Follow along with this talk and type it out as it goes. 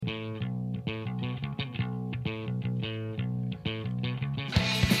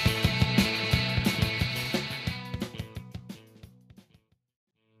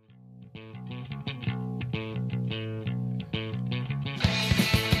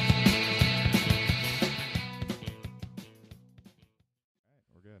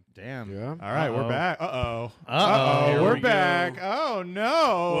Damn. Yeah. All right, we're back. Here We're we back. Oh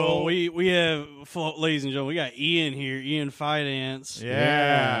no. Well, we have, ladies and gentlemen, we got Ian here, Ian Fidance.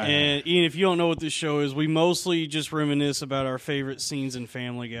 Yeah. And Ian, if you don't know what this show is, we mostly just reminisce about our favorite scenes in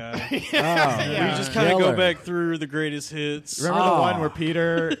Family Guy. Oh, We just kind of go back through the greatest hits. Remember the one where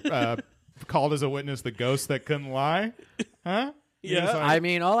Peter called as a witness the ghost that couldn't lie? Huh? Yeah. I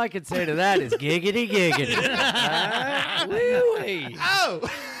mean, all I could say to that is giggity giggity. Woo-wee.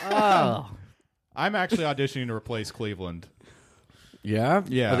 Oh. I'm actually auditioning to replace Cleveland. Yeah?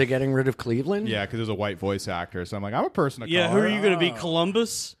 Yeah. Are they getting rid of Cleveland? Yeah, because there's a white voice actor. So I'm like, I'm a person of Yeah, color. who are you going to be,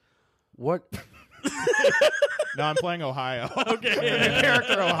 Columbus? What? No, I'm playing Ohio. Okay. The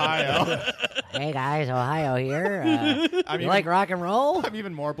character Ohio. Hey, guys, Ohio here. I'm You like rock and roll? I'm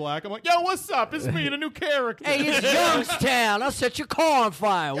even more black. I'm like, yo, what's up? It's me, the new character. Hey, it's Youngstown. I'll set your car on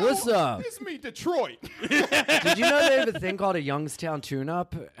fire. What's up? It's me, Detroit. Did you know they have a thing called a Youngstown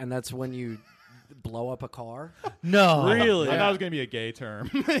tune-up, and that's when you blow up a car? No. Really? I thought it was going to be a gay term.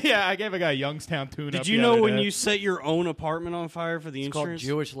 Yeah, I gave a guy a Youngstown tune-up. Did you know when you set your own apartment on fire for the It's called insurance?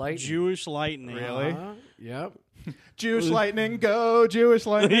 Jewish Lightning. Jewish Lightning. Really? Yep. Jewish lightning, go, Jewish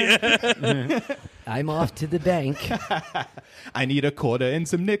lightning. I'm off to the bank. I need a quarter and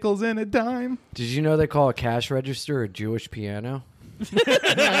some nickels and a dime. Did you know they call a cash register a Jewish piano?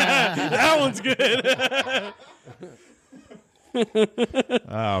 That one's good.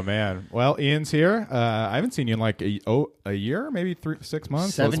 Oh, man. Well, Ian's here. I haven't seen you in like a year, maybe 6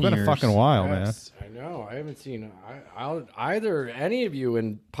 months. So 7 it's been years. a fucking while, Yes, I know. I haven't seen either any of you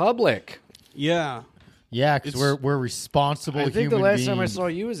in public. Yeah. Yeah, because we're responsible I think the human last time I beings. saw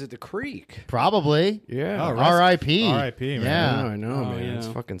you was at the creek. Probably. Yeah. Oh, R.I.P. R.I.P., man. Yeah. I know, Oh, man. yeah. It's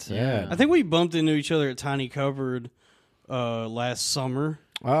fucking sad. I think we bumped into each other at Tiny Cupboard last summer.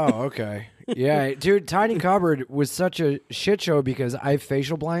 Oh, okay. Yeah, dude, Tiny Cupboard was such a shit show because I have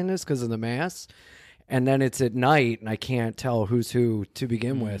facial blindness because of the mask, and then it's at night, and I can't tell who's who to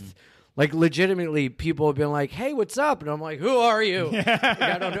begin with. Like, legitimately, people have been like, hey, what's up? And I'm like, who are you? Like,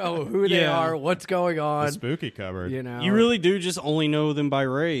 I don't know who they Yeah. are, what's going on. The spooky cupboard. You know? You really do just only know them by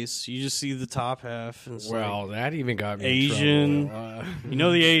race. You just see the top half. And it's Well, like, that even got me Asian. in trouble. you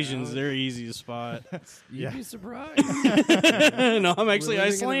know the Asians, they're easy to spot. You'd be surprised. No, I'm actually We're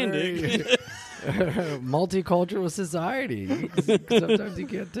living in a Icelandic. Multicultural society. Sometimes you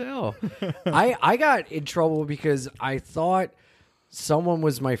can't tell. I got in trouble because I thought someone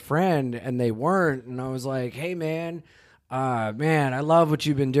was my friend and they weren't, and I was like, hey man, I love what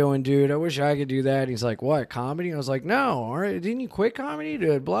you've been doing, dude. I wish I could do that. And he's like, what, comedy? And I was like, no. All right, didn't you quit comedy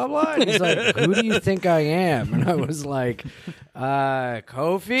to blah blah? And he's like, who do you think I am? And I was like,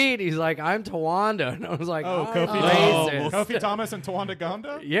 Kofi. And he's like, I'm Tawanda. And I was like, Oh, I'm Kofi, racist. Kofi Thomas and Tawanda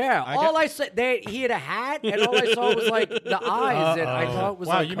Gonda? Yeah, I said he had a hat, and all I saw was like the eyes, and I thought it was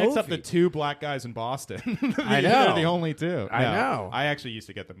Wow, like you mixed up the Kofi. two black guys in Boston. I know. They're the only two. I No, know. I actually used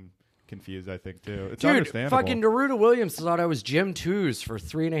to get them confused, I think, too. It's Dude, understandable. fucking Naruto Williams thought I was Jim Twos for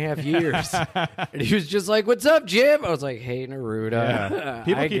 3.5 years. And he was just like, what's up, Jim? I was like, hey, Naruto. Yeah.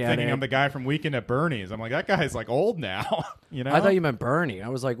 People I keep get thinking it. I'm the guy from Weekend at Bernie's. I'm like, that guy's like old now. You know? I thought you meant Bernie. I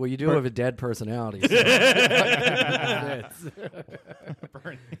was like, well, you do have a dead personality. So.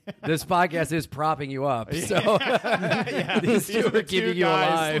 Bernie. This podcast is propping you up. So Yeah, these two the are keeping two you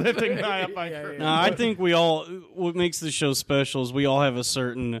guys alive. lifting me up my curtain. No, I think what makes the show special is we all have a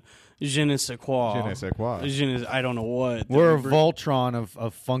certain je ne sais quoi. Je ne sais quoi. I don't know what. We're a That we- Voltron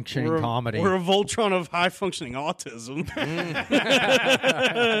of functioning we're a- comedy. We're a Voltron of high functioning autism.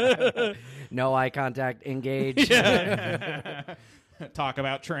 No eye contact, engage. Talk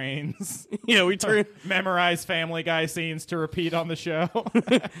about trains. Yeah, we turn Memorize Family Guy scenes to repeat on the show.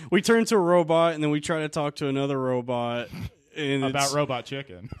 we turn to a robot and then we try to talk to another robot and About it's Robot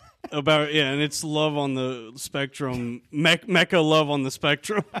Chicken. and it's love on the spectrum, mecha love on the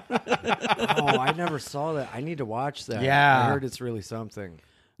spectrum. Oh, I never saw that. I need to watch that. Yeah. I heard it's really something.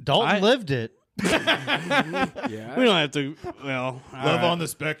 Dalton lived it. Yeah. We don't have to. Well, Love on the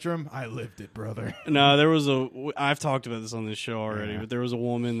Spectrum. I lived it, brother. No, there was I've talked about this on this show already, but there was a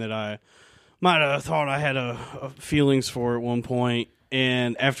woman that I might have thought I had a feelings for at one point,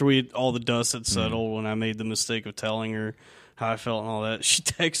 and after all the dust had settled, when I made the mistake of telling her how I felt and all that, she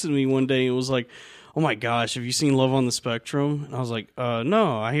texted me one day and was like, "Oh my gosh, have you seen Love on the Spectrum?" And I was like,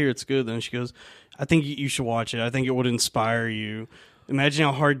 "No, I hear it's good." Then she goes, "I think you should watch it. I think it would inspire you." imagine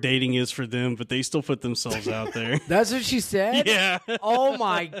how hard dating is for them, but they still put themselves out there. That's what she said? Yeah. Oh,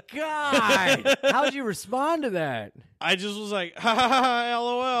 my God. How'd you respond to that? I just was like, ha ha ha,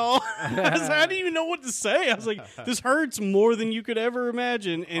 LOL. I didn't even know what to say. I was like, this hurts more than you could ever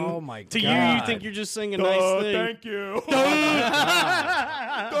imagine. And Oh, my to God. you think you're just saying a nice thing. Thank you.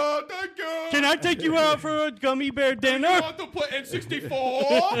 Thank you. Can I take you out for a gummy bear dinner? You want to put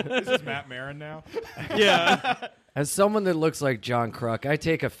N64? This is Matt Marin now. Yeah. As someone that looks like John Kruk, I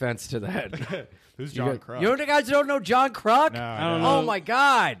take offense to that. Who's John Kruk? You guys don't know John Kruk? No, I don't know. Oh, my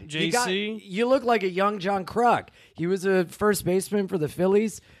God. JC? You look like a young John Kruk. He was a first baseman for the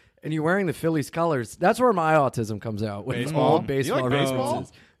Phillies, and you're wearing the Phillies colors. That's where my autism comes out. With Baseball? old baseball You like baseball?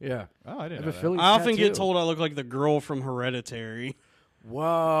 references. Yeah. Oh, I didn't I have know a that. Phillies I often get tattoo. told I look like the girl from Hereditary.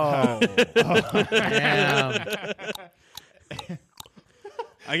 Whoa. Damn.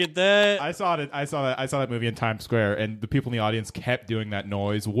 I get that. I saw that movie in Times Square, and the people in the audience kept doing that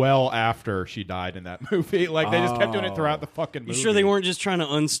noise well after she died in that movie. Like they just kept doing it throughout the fucking movie. You sure they weren't just trying to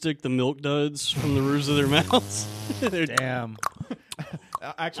unstick the milk duds from the roofs of their mouths? Damn.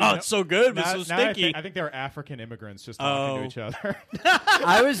 Actually, Oh, it's so good, but now, so now sticky. I think they were African immigrants just talking to each other.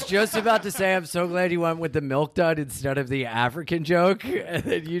 I was just about to say, I'm so glad you went with the milk dud instead of the African joke. And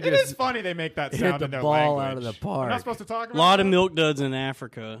then you It is just funny they make that hit sound the in their ball language. out of the We're park. not supposed to talk A about lot of that? milk duds in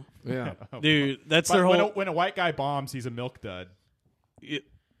Africa. Yeah. Dude, that's But their when, whole... when a white guy bombs, he's a milk dud.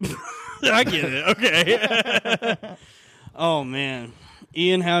 I get it. Okay. Oh, man.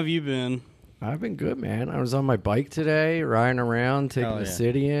 Ian, how have you been? I've been good, man. I was on my bike today, riding around, taking Hell the yeah.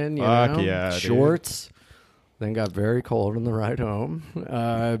 city in. You Fuck know, yeah, dude. shorts. Then got very cold on the ride home.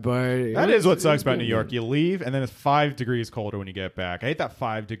 But That is what sucks about New York. You leave, and then it's 5 degrees colder when you get back. I hate that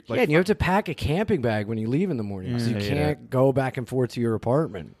 5 degrees. Yeah, and you have to pack a camping bag when you leave in the morning, so you hate can't go back and forth to your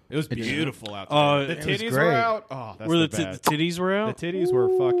apartment. It was beautiful out there. The it was titties great. were out. Oh, that's Where the the best. titties were out? The titties were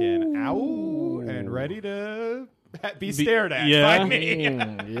fucking ow and ready to be stared at yeah. by me.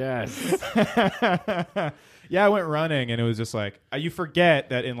 Yes. Yeah, I went running, and it was just like you forget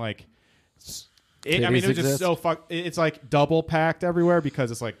that in like. I mean, Titties it was just exist? so It's like double packed everywhere because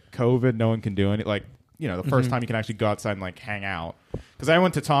it's like COVID. No one can do it. Like the first time you can actually go outside and like hang out. Because I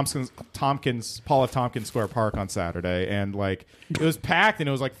went to Paul F. Tompkins Square Park on Saturday, and like it was packed, and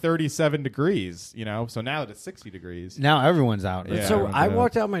it was like 37 degrees. So now that it's 60 degrees. Now everyone's out. Yeah. So everyone's I out.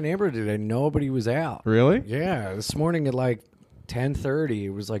 walked out my neighborhood today. Nobody was out. Really? Yeah, this morning at like 10:30, it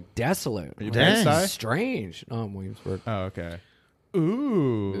was like desolate. Are you Dang. Bed-Stuy? Strange. Oh, I'm Williamsburg. Oh, okay.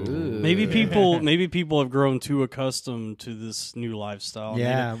 Ooh. Maybe people have grown too accustomed to this new lifestyle.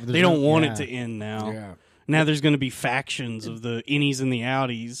 Yeah, They don't want yeah. it to end now. Yeah. Now there's going to be factions of the innies and the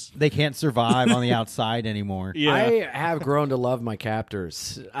outies. They can't survive on the outside anymore. Yeah. I have grown to love my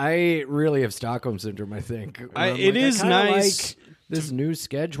captors. I really have Stockholm syndrome, I think. where I'm it is I kinda nice like this new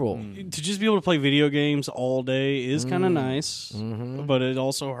schedule. to just be able to play video games all day is kind of nice, but it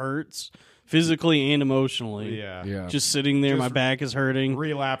also hurts physically and emotionally. Yeah. Yeah. Just sitting there, my Just back is hurting.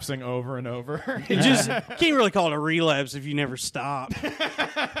 Relapsing over and over. It just can't really call it a relapse if you never stop.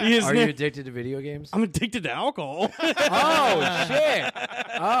 Are you addicted to video games? I'm addicted to alcohol. Oh, shit.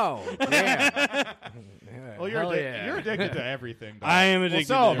 Oh, yeah. Well, Hell yeah. you're addicted to everything. Though. I am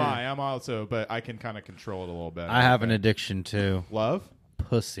addicted Well, so to am I. I'm also, but I can kind of control it a little bit. I have an addiction too. Love.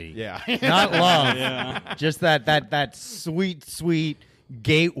 Pussy. Yeah. Not love. Yeah. Just that sweet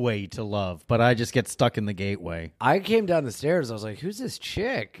gateway to love. But I just get stuck in the gateway. I came down the stairs. I was like, who's this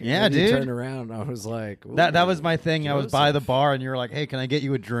chick? And Yeah, then you dude. turned around, and I was like, That was my thing. I was by Joseph. the bar, and you were like, "Hey, can I get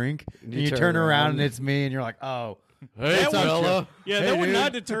you a drink?" And you turn turn around, around. and it's me, and you're like, "Oh, Hey, What's up, fella. Yeah, that would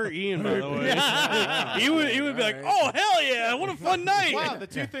not deter Ian, by the way. He would be like, "Oh hell yeah, what a fun night!" Wow, the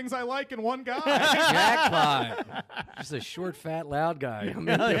two things I like in one guy. Jackpot. Just a short, fat, loud guy. I'm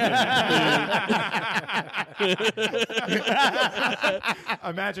into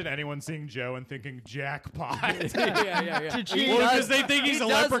Imagine anyone seeing Joe and thinking jackpot. it. yeah. Cha-ching. Well, because they think he's a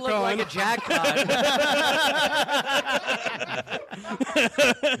does leprechaun. look like a jackpot.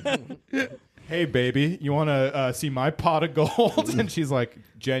 Hey, baby, you want to see my pot of gold? And she's like,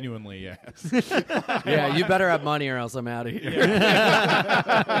 genuinely, yes. Yeah, you better have money or else I'm out of here.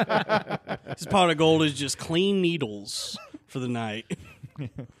 His pot of gold is just clean needles for the night.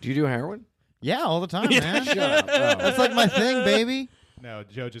 Do you do heroin? yeah, all the time, man." Shut up. That's like my thing, baby. No,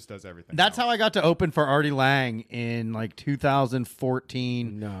 Joe just does everything. That's how I got to open for Artie Lang in like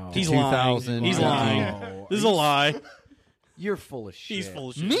 2014. No. He's lying. 2000. He's lying. No. This is a lie. You're full of shit. He's full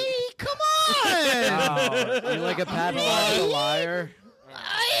of shit. Me? Come on! Oh, you're like a pathological liar.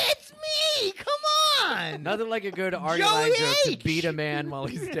 It's me! Come on. Nothing like a good Artie Joey Lang joke to H. beat a man while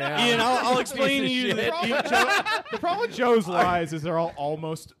he's down. Ian, I'll explain to you The that problem with Joe's lies is they're all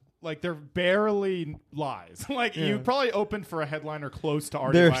almost like they're barely lies. Like you probably opened for a headliner close to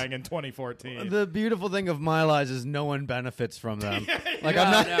Artie There's- Lang in 2014. The beautiful thing of my lies is no one benefits from them. Like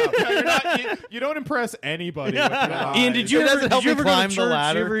I'm not. You're not, you don't impress anybody. With your lies. Ian, did you It ever, doesn't help did you me ever go climb to the church?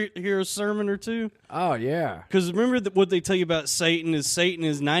 ladder. You ever hear a sermon or two? Oh yeah. Because remember what they tell you about Satan is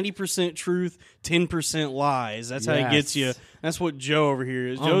 90% truth, 10% lies. That's how he gets you. Yes. That's what Joe over here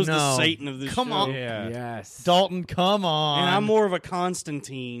is. Oh, Joe's no. the Satan of this Come show. on. Yeah. Yes. Dalton, come on. And I'm more of a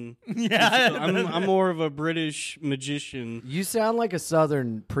Constantine. Yeah. I'm more of a British magician. You sound like a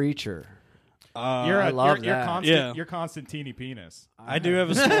Southern preacher. You're love you're that. Yeah. You're Constantini penis. I do have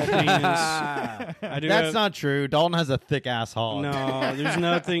a small penis. I do That's have, not true. Dalton has a thick ass hog. No, there's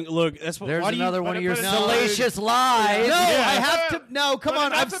nothing. Look, that's what. There's why do you- another one of your but- salacious lies. No, Yeah. I have to. No, come But on.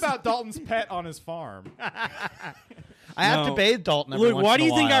 enough I've, about Dalton's pet on his farm. I have to No. bathe Dalton every Look, once why in do a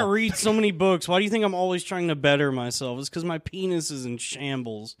you think I while. read so many books? Why do you think I'm always trying to better myself? It's because my penis is in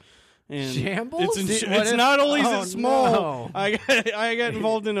shambles. And Shambles? It's, What it's if- not only is Oh, it small. no. I got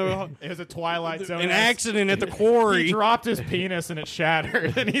involved in It was a Twilight Zone. an accident at the He quarry. dropped his penis and it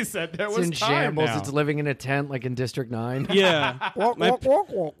shattered, and he said there It's was in time shambles. now. It's living in a tent like in District 9. Yeah,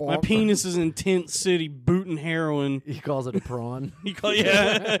 my penis is in Tent City booting heroin. He calls it a prawn.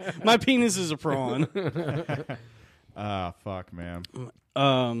 Yeah, my penis is a prawn. Ah, fuck, man.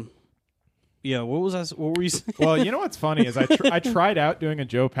 Yeah, what was I? What were you saying? Well, you know what's funny is I tried out doing a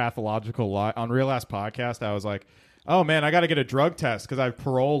Joe pathological lie on Real Ass Podcast. I was like, oh man, I got to get a drug test because I have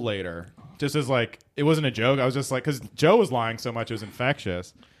parole later. Just as like, it wasn't a joke. I was just like, because Joe was lying so much, it was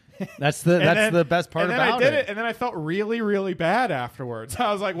infectious. That's the the best part and then about I did it, and then I felt really, really bad afterwards.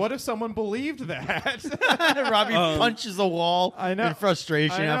 I was like, "What if someone believed that?" Robbie punches a wall I know. in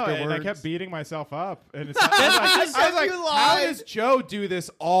frustration I know, afterwards. and I kept beating myself up. And it's I was like, you how lied. does Joe do this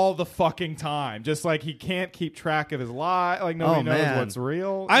all the fucking time? Just like he can't keep track of his lie. Like nobody knows man. what's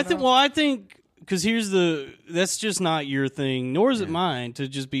real. I you think. know? Well, I think because that's just not your thing, nor is it mine to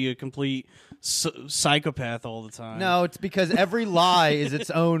just be a complete psychopath all the time. No, it's because every lie is its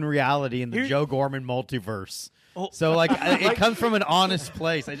own reality in the Here- Joe Gorman multiverse. Oh. So, like, it comes from an honest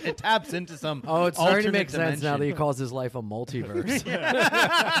place. It taps into some. Oh, it's starting to alternate make sense now that he dimension. calls his life a multiverse.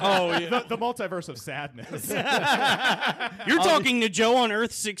 Oh, yeah. the multiverse of sadness. You're talking to Joe on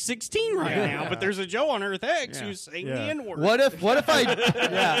Earth 616 right now, but there's a Joe on Earth X who's saying the N-word. What if I?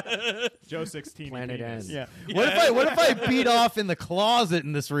 Yeah, Joe 16. Planet penis. N. yeah. What if I beat off in the closet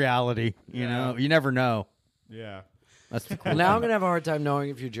in this reality? You know, you never know. Yeah. That's the cool. Well, now I'm gonna have a hard time knowing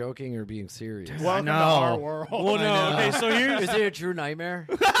if you're joking or being serious. Welcome to know. our world. Well, no. Okay, so here's Is it a true nightmare?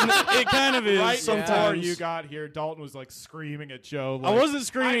 it. Kind of is Right before sometimes. you got here, Dalton was like screaming at Joe. I Like, wasn't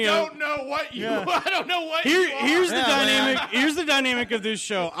screaming. I at- don't know what you. I don't know what you are. Here's the Yeah, dynamic. man. Here's the dynamic of this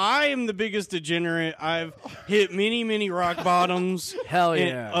show. I am the biggest degenerate. I've hit many rock bottoms. Hell and,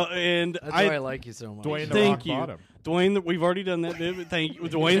 yeah. And That's why I like you so much. Dwayne the thank Rock you, Bottom. Dwayne. We've already done that bit. But thank you,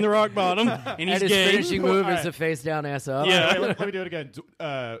 Dwayne the Rock Bottom, and he's And his gay. finishing move All is right. the face down, ass up. Yeah. Let me do it again.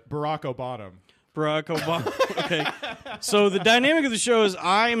 Barack Obama. Barack Obama. Okay. So the dynamic of the show is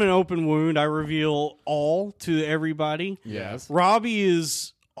I am an open wound. I reveal all to everybody. Yes. Robbie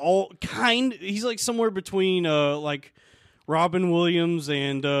is he's like somewhere between like Robin Williams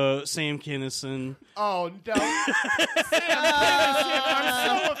and Sam Kinison. Oh no, Sam Kinison!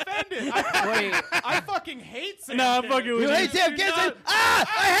 I'm so offended. Wait, I fucking hate Sam. Nah, I'm Kinison. fucking with You you. hate Sam Do Kinison? not-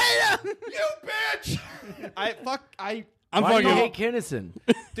 I hate him. You bitch! I'm why do you fucking. hate Kinnison?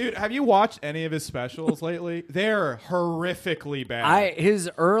 Dude, have you watched any of his specials lately? They're horrifically bad. His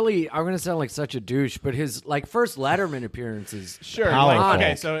early, I'm gonna sound like such a douche, but his like first Letterman appearances. Sure. Powerful. Like,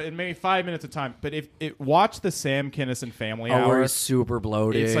 okay, so it may be 5 minutes of time, but if watch the Sam Kinison Family Oh, Hour. where he's super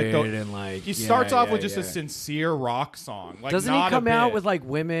bloated It's like and like he starts off with just yeah. a sincere rock song. Like, Doesn't he not a come out bit. with like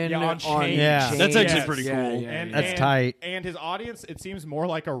women Yeah, on chains. Yeah. chains? That's actually Yes. pretty Yeah, cool. yeah, yeah. That's tight. And his audience, it seems more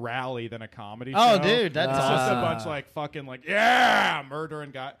like a rally than a comedy Oh, show. dude, that's it's just a awesome. bunch like fucking like yeah,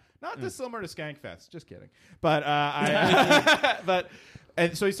 murdering guy. Not dissimilar to Skankfest. Just kidding. But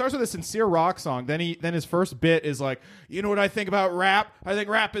and so he starts with a sincere rock song. Then his first bit is like, you know what I think about rap? I think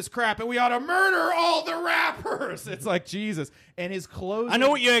rap is crap, and we ought to murder all the rappers. It's like Jesus. And his closing. I know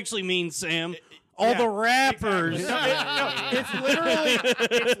what you actually mean, Sam. All Yeah, the rappers. exactly.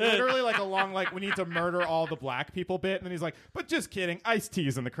 It's literally like a long like we need to murder all the black people bit, and then he's like, but just kidding,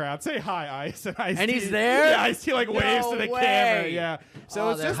 Ice-T's in the crowd. Say hi, Ice, and Ice. And he's there? Yeah, Ice-T like waves to the way. camera. Yeah. So Oh,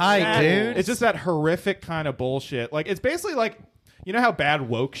 it's that's just Hi, that, dude. It's just that horrific kind of bullshit. Like it's basically like you know how bad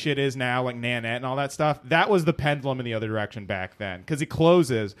woke shit is now, like Nanette and all that stuff. That was the pendulum in the other direction back then, because he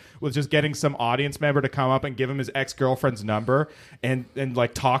closes with just getting some audience member to come up and give him his ex-girlfriend's number and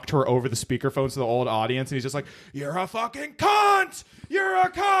like talk to her over the speakerphones to the old audience, and he's just like, "You're a fucking cunt, you're a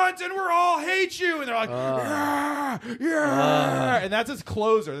cunt, and we're all hate you," and they're like, yeah, and that's his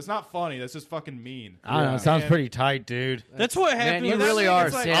closer. That's not funny. That's just fucking mean. I don't know. It sounds pretty tight, dude. That's what happened. Man, you with really that are.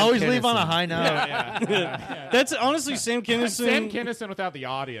 thing. It's Sam Always leave on a Kinison. high note. Yeah. That's honestly Sam Kinison. Sam Kinison without the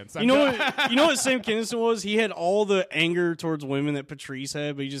audience. You know what Sam Kinison was? He had all the anger towards women that Patrice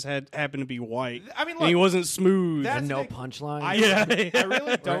had, but he just happened to be white. I mean, and he look, wasn't smooth. that's And no the- punchline. I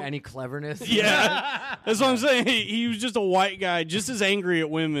really or don't. any cleverness. Yeah, that's what I'm saying. He was just a white guy, just as angry at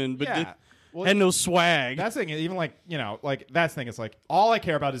women, but Yeah. Well, had no swag. That's the thing. Even like, you know, like that's the thing. It's like all I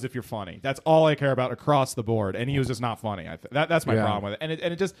care about is if you're funny. That's all I care about across the board. And he was just not funny. That's my Yeah. problem with it.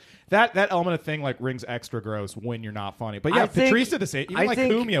 And it just that element of thing like rings extra gross when you're not funny. But yeah, I think- Patrice did the same. Even I like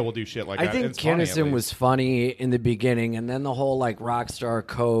think- Cumia will do shit like I that. think It's funny, at Kinison least. was funny in the beginning, and then the whole like rock star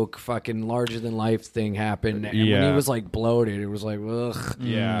coke, fucking larger than life thing happened. And when Yeah. he was like bloated, it was like, ugh,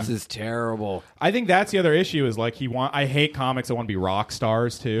 Yeah. this is terrible. I think that's the other issue is like I hate comics that want to be rock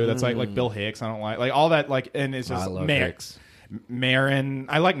stars too. That's like Bill Hicks. I don't like all that and it's just I love Hicks. Marin.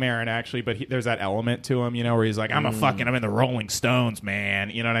 I like Marin actually, but there's that element to him, you know, where he's like, I'm in the Rolling Stones, man.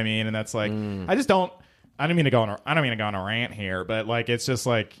 You know what I mean? And that's like, I just don't. I don't mean to go on a rant here, but like it's just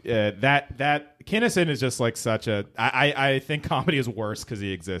like that Kinison is just like such a. I think comedy is worse because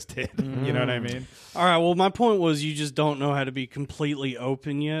he existed. You know what I mean? All right. Well, my point was you just don't know how to be completely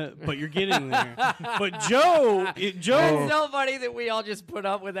open yet, but you're getting there. But Joe, It's so funny that we all just put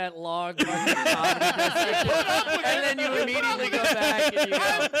up with that long fucking comedy discussion, and then you immediately go back and you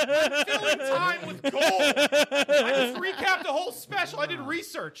go, Filling time with gold. I just recapped the whole special. I did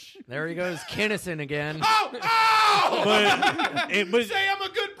research. there he goes, Kinison again. Oh! but Say I'm a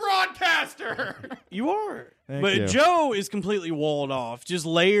good broadcaster. you are. Thank But you. Joe is completely walled off, just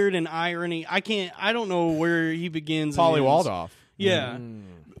layered in irony. I don't know where he begins. and Polly ends. Waldorf. Yeah.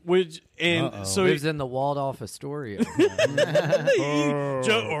 Which and so Lives in the Waldorf Astoria.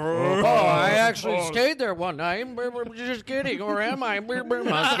 Joe. I actually stayed there one night. We're just kidding, or am I?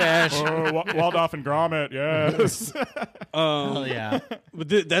 Mustache. Waldorf and Gromit, yes. Oh yeah.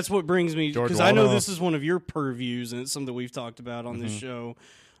 But that's what brings me, George because I know Waldorf. this is one of your purviews, and it's something we've talked about on this show,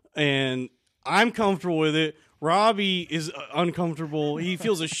 and I'm comfortable with it. Robbie is uncomfortable. He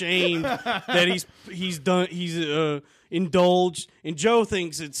feels ashamed that he's indulged, and Joe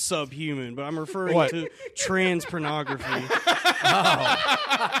thinks it's subhuman. But I'm referring What? to trans pornography.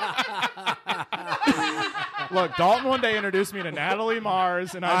 Look, Dalton one day introduced me to Natalie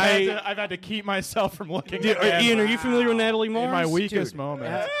Mars, and I've had to keep myself from looking at them Ian, are you familiar with Natalie Mars? in my weakest Dude,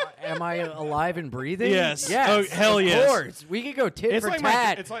 moments. Am I alive and breathing? Yes. Yes. Oh, hell of yes. course. We could go tit It's for like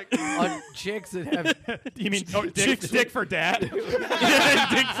tat it's like on chicks that have you mean dick for dad? Dick for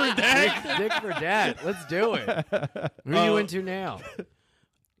that. dick for dad. Let's do it. Who are you into now?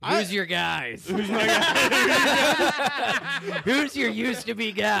 Who's your guys? Who's my guy? Who's your used to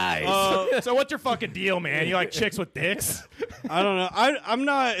be guys? So what's your fucking deal, man? You like chicks with dicks? I don't know. I'm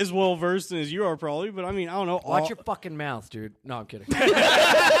not as well versed as you are probably, but I mean I don't know. Watch your fucking mouth, dude. No, I'm kidding.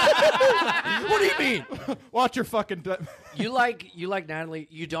 What do you mean? Watch your fucking. You like Natalie?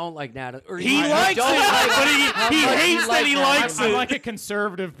 You don't like Natalie? Or He you likes don't it, like but he much you hates that he Natalie? likes I'm it. like a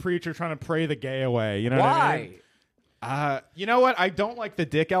conservative preacher trying to pray the gay away. You know what I mean? Why? You know what? I don't like the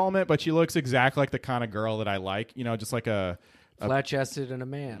dick element, but she looks exactly like the kind of girl that I like. You know, just like a Flat-chested and a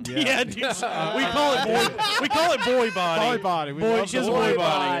man. Yeah, dude. We call it boy body. boy body. We Boy- love she has the a boy boy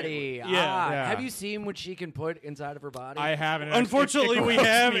body. Yeah. Yeah. Have you seen what she can put inside of her body? I haven't. Unfortunately, we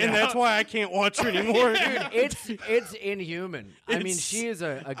have, and that's why I can't watch her anymore. Dude, it's inhuman. I mean, she is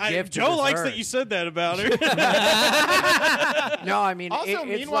a gift. Joe to likes this that earth. you said that about her. No, I mean, Also, it's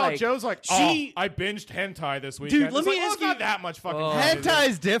meanwhile, like, Joe's like, She- I binged hentai this weekend. Dude, let It's me like, ask it's you- not that much fucking.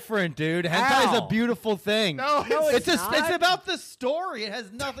 Hentai's different, dude. Hentai's How? a beautiful thing. No, it's not. it's about the story. It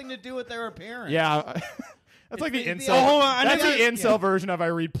has nothing to do with their appearance. yeah. That's like the It's incel. the- hold on, I That's know the that- incel version of I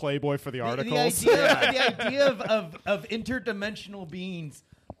read Playboy for the The articles. idea of interdimensional beings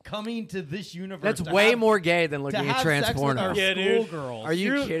coming to this universe. that's to way have- more gay than to looking at have trans sex with porno. our Yeah, dude. schoolgirls. Are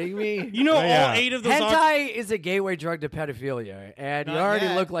you You're- kidding me? You know, Yeah. all 8 of those. Hentai is a gateway drug to pedophilia, and you Not already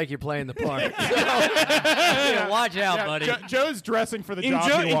yet. look like you're playing the part. So, yeah, watch out, Yeah, buddy. Joe's dressing for the in,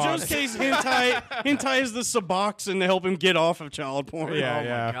 job he in wants. Joe's case, hentai is the Suboxone to help him get off of child porn. Yeah, Oh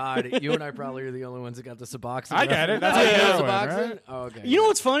yeah. my god, you and I probably are the only ones that got the Suboxone. I get it. That's Oh, like you got heroin, Suboxone? right? Oh, okay. You know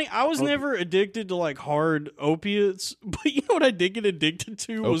what's funny? I was never addicted to like hard opiates, but you know what I did get addicted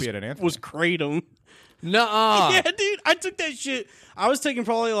to Opiate and Anthony. was kratom. Nuh-uh. Yeah, dude, I took that shit. I was taking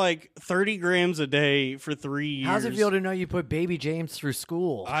probably like 30 grams a day for 3 years. How's it feel to know you put baby James through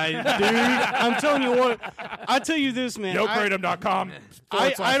school? Dude, I'm telling you what. I tell you this, man. YoKratom.com.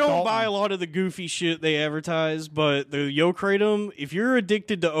 I don't buy a lot of the goofy shit they advertise, but the YoKratom, if you're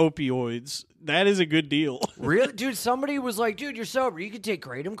addicted to opioids, that is a good deal. Really? Dude, somebody was like, dude, you're sober. You can take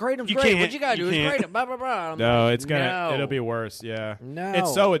Kratom. Kratom's You great. can't. What you got to do You is can't. Kratom. Blah, blah, blah. I'm No, like, it's gonna. no. It'll be worse. Yeah. No.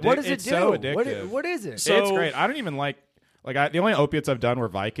 It's so addictive. What does it it's do? so addictive. What is it? So- It's great. I don't even like the only opiates I've done were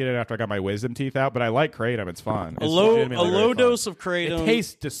Vicodin after I got my wisdom teeth out, but I like Kratom. It's fun. A It's low legitimately very fun. dose of Kratom. It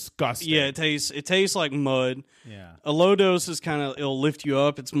tastes disgusting. Yeah, it tastes like mud. Yeah. A low dose is kind of, it'll lift you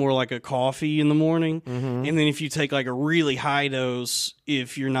up. It's more like a coffee in the morning. Mm-hmm. And then if you take like a really high dose,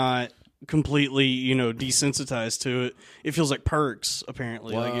 if you're not completely, desensitized to it, it feels like perks,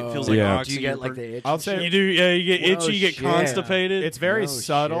 apparently. Like it feels like Yeah. oxy. Do you get or like perk. the itch? I'll and say- shit? You do, yeah, you get Whoa, itchy, you get shit. constipated. It's very No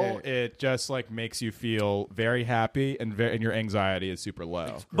subtle. shit. It just like makes you feel very happy, and your anxiety is super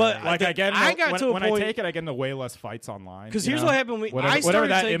low. But Like I get, I got when, to a when point, I take it, I get into way less fights online. because you here's know? what happened. I Whatever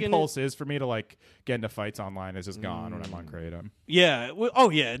started that taking impulse is for me to like get into fights online is just gone when I'm on Kratom. Yeah. Oh,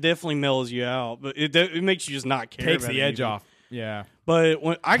 yeah. It definitely mellows you out, but it makes you just not care. Takes about the edge anything. off. Yeah. But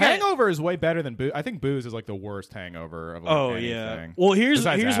when I got Hangover is way better than booze. I think booze is like the worst hangover of like Oh anything. yeah. Well, here's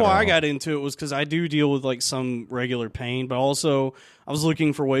Besides why I Adderall. got into it was because I do deal with like some regular pain, but also I was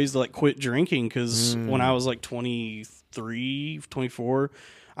looking for ways to like quit drinking because when I was like 23, 24,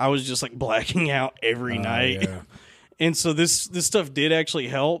 I was just like blacking out every night. yeah. And so this stuff did actually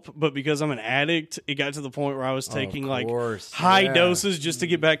help, but because I'm an addict, it got to the point where I was taking like course. high Yeah. doses just to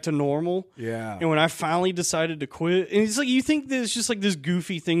get back to normal. Yeah. And when I finally decided to quit, and it's like you think that it's just like this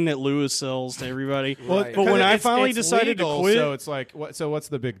goofy thing that Lewis sells to everybody. Right. But when I finally it's decided legal, to quit, so it's like, what's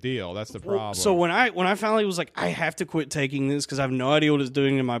the big deal? That's the problem. so when I finally was like, I have to quit taking this because I have no idea what it's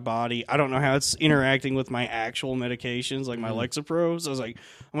doing to my body. I don't know how it's interacting with my actual medications, like my Lexapro. So I was like,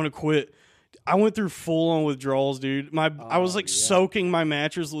 I'm gonna quit. I went through full on withdrawals, dude. I was like soaking my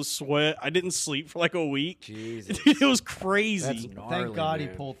mattress with sweat. I didn't sleep for like a week. Jesus. Dude, it was crazy. That's gnarly, Thank God man.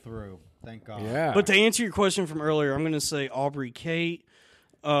 he pulled through. Thank God. Yeah. But to answer your question from earlier, I'm gonna say Aubrey Kate,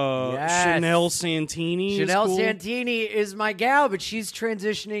 Yes. Chanel Santini. is Chanel cool. Santini is my gal, but she's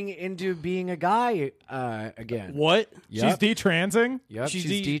transitioning into being a guy again. What? she's Yep. detransing. Yep, She's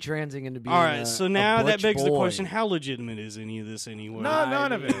she's detransing into being All right, so now that butch begs the boy. question: how legitimate is any of this anyway? No,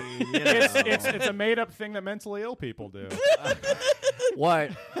 none of it. You know. It's a made up thing that mentally ill people do.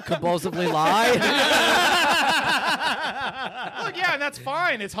 What? Compulsively lie? Look, yeah, that's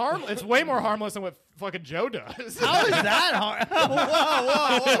fine. It's It's way more harmless than what fucking Joe does. How is that hard?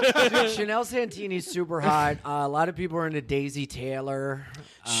 Whoa. Dude, Chanel Santini's super hot. A lot of people are into Daisy Taylor.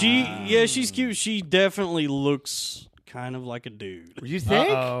 She's cute. She definitely looks kind of like a dude. You think?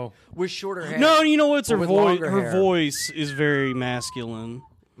 Uh-oh. With shorter hair. No, you know what's Or her with voice? longer Her hair. voice is very masculine.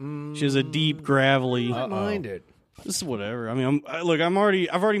 She has a deep, gravelly. I don't mind it. This is whatever. I mean, I've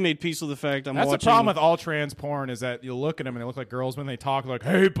already made peace with the fact I'm That's watching. the problem with all trans porn is that you look at them and they look like girls when they talk like,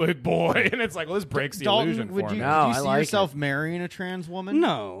 "Hey, big boy," and it's like, well, this breaks the illusion Dalton, would for you, me. No, do you I see like yourself marrying a trans woman?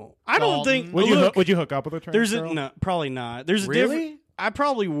 No, I don't Dalton. think. Would you look, would you hook up with a trans there's girl? a no, probably not. There's a Really? different. I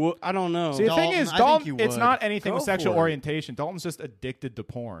probably would. I don't know. See, the thing Dalton, is, I think Dalton, you it's would. not anything Go with sexual for it. orientation. Dalton's just addicted to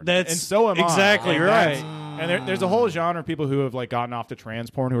porn. That's and so am I. exactly And right. And there's a whole genre of people who have like gotten off to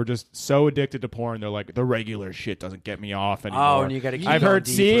trans porn who are just so addicted to porn. They're like, the regular shit doesn't get me off anymore. Oh, and you gotta keep I've going heard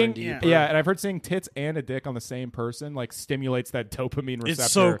deeper seeing, and deeper. yeah, and I've heard seeing tits and a dick on the same person like stimulates that dopamine receptor.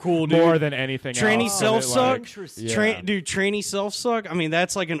 It's so cool, dude. More than anything Tranny else. self And it, like, suck, Interesting. Yeah. dude. Tranny self suck. I mean,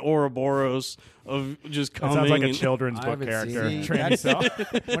 that's like an Ouroboros of just That coming. sounds like a and- children's I book haven't character. seen it. Tranny self.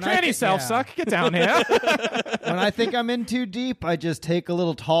 Tranny self suck. Get down here. When I think I'm in too deep, I just take a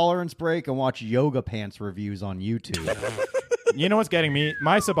little tolerance break and watch yoga pants reviews on YouTube. You know what's getting me?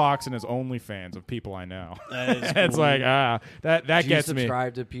 My Suboxone is OnlyFans of people I know. That is It's cool. like that Do you gets me.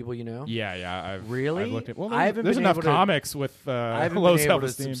 subscribe to people you know? Yeah. I've Really? I've looked at, well, I haven't there's been enough able to- comics with I haven't low been able to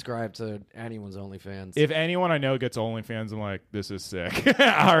self-esteem. subscribe to anyone's OnlyFans. If anyone I know gets OnlyFans, I'm like, this is sick.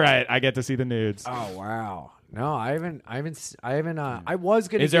 All right, I get to see the nudes. Oh wow! No, I haven't. I was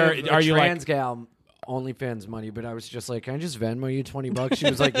gonna Is there- give are a you, like- trans gal OnlyFans money, but I was just like, "Can I just Venmo you $20?" She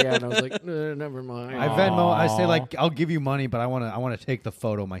was like, "Yeah," and I was like, "Never mind." I Venmo. I say like, I'll give you money, but I want to take the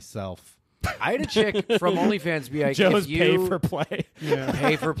photo myself. I had a chick from OnlyFans be like, Joe's if you pay for play.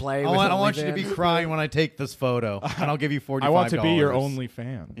 pay for play. I with want you to be OnlyFans. crying when I take this photo, and I'll give you $45. I want to be your only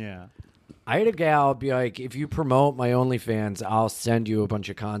fan. Yeah. I had a gal be like, if you promote my OnlyFans, I'll send you a bunch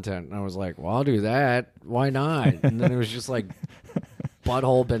of content. And I was like, well, I'll do that. Why not? And then it was just like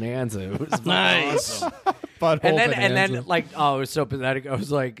butthole bonanza. It was Nice. awesome. And then like, oh, it was so pathetic. I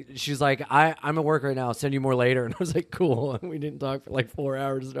was like, she's like, I'm at work right now. I'll send you more later. And I was like, cool. And we didn't talk for like 4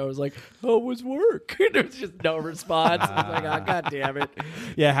 hours. And I was like, how was work? And there was just no response. I was like, oh, God damn it.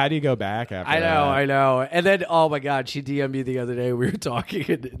 Yeah, how do you go back after that? I know. And then, oh my God, she DM'd me the other day. We were talking,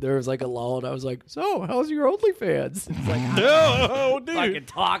 and there was like a lull, and I was like, so, how's your OnlyFans? It's like, No, dude. fucking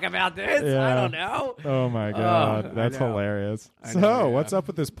talk about this. Yeah. I don't know. Oh my God, that's know. hilarious. I So, know, yeah. what's up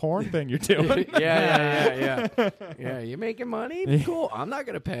with this porn thing you're doing? Yeah. Yeah, you making money? Cool. I'm not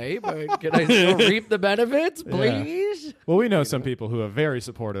gonna pay, but can I still reap the benefits, please? Well, we know some people who have very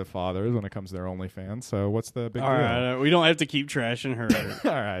supportive fathers when it comes to their OnlyFans. So, what's the big All deal? right, we don't have to keep trashing her.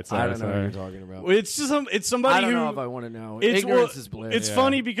 All right, sorry, I don't know what sorry. you're talking about. It's just it's somebody I don't who know if I want to know. it's Ignorance is bliss. It's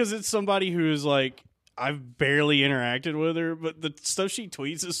funny because it's somebody who is like I've barely interacted with her, but the stuff she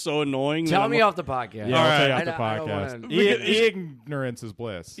tweets is so annoying. Tell that me I'm off the podcast. Yeah, I'll tell you All off the I don't podcast. wanna- Ignorance is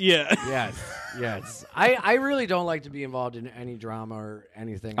bliss. Yeah. Yes. I really don't like to be involved in any drama or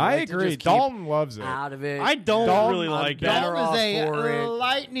anything. I like to agree. just keep Dalton loves it. out of it. I don't Dalton- really like better it. off Dalton is for it. a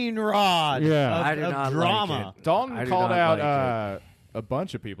lightning rod Yeah. of, I do of not like drama. it. Dalton I do called not out like a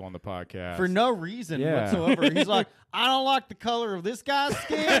bunch of people on the podcast. for no reason Yeah. whatsoever. He's like, I don't like the color of this guy's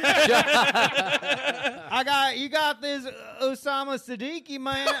skin. You got this Osama Siddiqui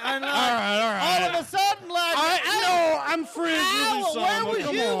man, and like, all right. all of a sudden, like, I'm friends with Osama. where was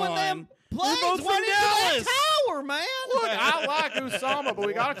Come you on. when them planes both went from into that Dallas. tower, man? Look, I like Osama, but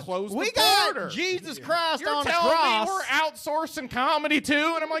we got to close We the got border. Jesus Christ You're on a telling cross. me we're outsourcing comedy too?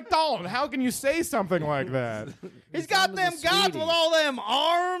 And I'm like, Dalton, how can you say something like that? He's got them Osama's a gods sweetie. with all them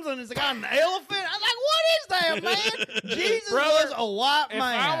arms, and he's got an elephant. I was like, what is that, man? Jesus Brother, was a white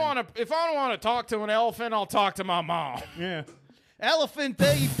man. If I want to talk to an elephant, I'll talk to my mom. Yeah. Elephant,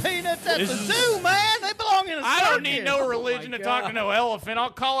 they eat peanuts at the zoo, man. They belong in a I don't circus. need no religion to talk to no elephant. I'll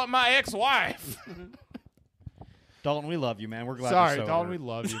call it my ex-wife. Dalton, we love you, man. We're glad Sorry, you're sober. Dalton, we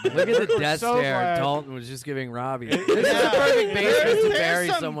love you. Man. Look at the We're death so stare glad. Dalton was just giving Robbie. This is the perfect basement to There's bury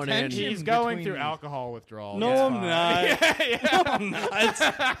some someone tension. in. He's going between through you. alcohol withdrawal. No, It's I'm fine. not. No, I'm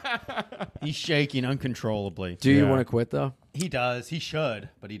not. He's shaking uncontrollably. Do you Yeah. want to quit though? He does. He should,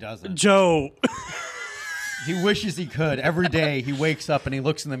 but he doesn't. Joe. He wishes he could. Every day he wakes up and he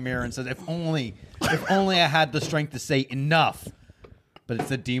looks in the mirror and says, if only I had the strength to say enough. But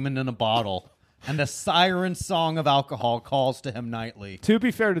it's a demon in a bottle. And the siren song of alcohol calls to him nightly. To be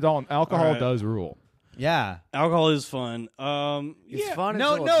fair to Dalton, alcohol All right. does rule. Yeah. Alcohol is fun. It's Yeah. fun.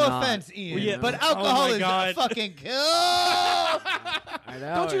 No until it's not. offense, Ian. Well, yeah. But Oh alcohol my is God. fucking cool. I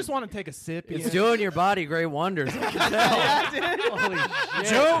know. Don't you just want to take a sip? It's Ian? doing your body great wonders. I can tell. Holy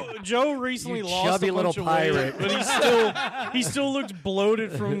shit. Joe recently You lost chubby a little bunch of weight, pirate. but he still looked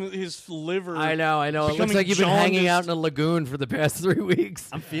bloated from his liver. I know. It looks Becoming like you've been hanging out jaundiced. in a lagoon for the past 3 weeks.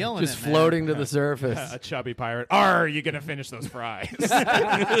 I'm feeling just it, man. floating to the surface. A chubby pirate. Are you gonna finish those fries?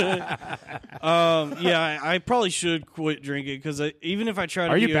 Yeah, I probably should quit drinking because even if I try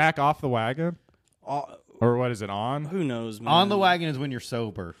to, Are you be back off the wagon, or what is it on? Who knows, man? On the wagon is when you're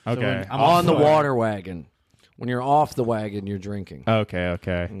sober. So Okay. when I'm On the water. water wagon. When you're off the wagon, you're drinking. Okay.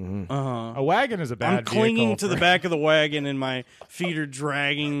 Uh-huh. A wagon is a bad. I'm clinging vehicle to the for- back of the wagon, and my feet are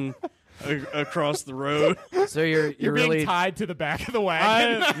dragging across the road. So you're You're really being tied to the back of the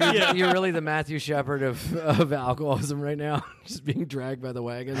wagon. Yeah. you're really the Matthew Shepard of alcoholism right now, just being dragged by the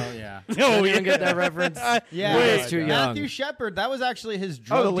wagon. Oh, yeah. You didn't get that reference. Yeah, Wait, it's too young. Matthew Shepard. That was actually his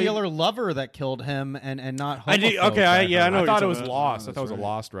drug the lead- dealer lover that killed him, and not. I did- homophobe okay, I back then. know I what thought it you're was talking about. Lost. I thought it was a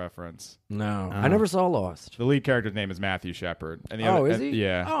Lost reference. No, I never saw Lost. The lead character's name is Matthew Shepard. And the Oh, other, is he?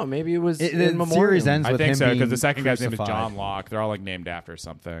 Yeah. Oh, maybe it was The in memoriam. series ends I with think him so being because the second guy's name is crucified. John Locke. They're all like named after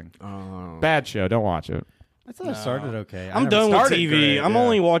something. Oh. Bad show. Don't watch it. I thought it started okay. I I'm never done with started TV. great, I'm yeah.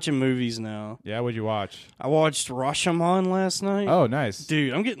 only watching movies now. Yeah. What'd you watch? I watched Rashomon last night. Oh, nice.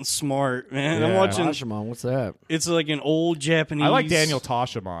 Dude, I'm getting smart, man. Yeah. I'm watching. Rashomon, what's that? It's like an old Japanese. I like Daniel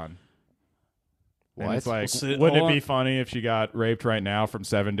Toshamon. And What? it's like, Well, sit- wouldn't it hold be on. funny if she got raped right now from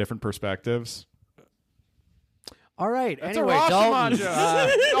 7 different perspectives? All right. That's anyway, a Rashomon Dalton,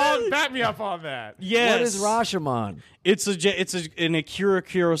 joke. Dalton, back me up on that. Yes. what is Rashomon? It's an Akira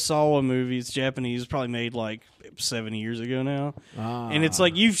Kurosawa movie. It's Japanese. Probably made like 7 years ago now. And it's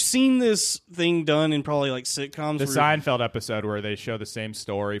like you've seen this thing done in probably like sitcoms. The where- Seinfeld episode where they show the same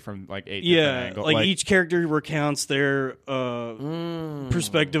story from like 8 different yeah, angles. like each character recounts their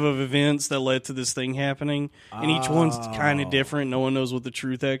perspective of events that led to this thing happening, and each one's kind of different. No one knows what the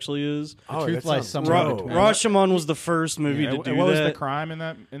truth actually is. Oh, truth that lies sounds somewhere dope. between. Rashomon was the first movie Yeah, to do what was that. the crime in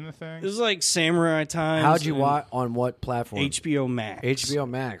the thing? It was like Samurai Times. How'd you and watch? On what platform? HBO Max. HBO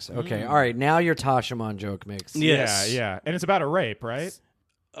Max. Okay. All right. Now your Tashamon joke makes sense. Yes. Yeah. And it's about a rape, right?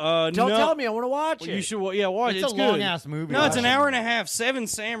 Don't no. tell me. I want to watch Well, it. you should. Yeah, watch it. It's a good. long-ass movie. No, it's an Watch it. hour and a half. Seven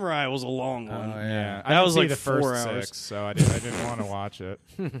Samurai was a long one. Yeah, I That didn't was see like the 4 first hours. 6, so I didn't want to watch it.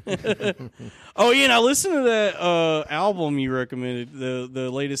 Oh yeah, now listen to that album you recommended, the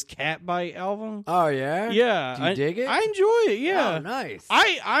latest Cat Bite album. Oh yeah. Yeah, Do you dig it? I enjoy it. Yeah, Oh, nice.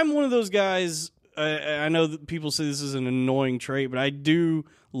 I'm one of those guys. I know that people say this is an annoying trait, but I do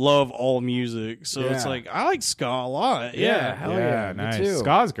love all music. So it's Yeah. like I like ska a lot. Yeah, Yeah. hell yeah, me nice. too.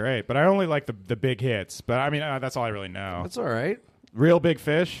 Ska's great, but I only like the big hits. But I mean, that's all I really know. That's all right. Real Big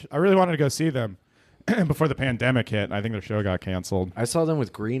Fish. I really wanted to go see them before the pandemic hit. I think their show got canceled. I saw them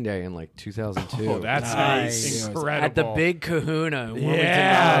with Green Day in like 2002. Oh, that's Nice. incredible. At the Big Kahuna. in Wilmington,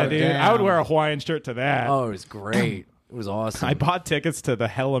 Yeah, Delaware. dude. I would wear a Hawaiian shirt to that. Oh, it was great. It was awesome. I bought tickets to the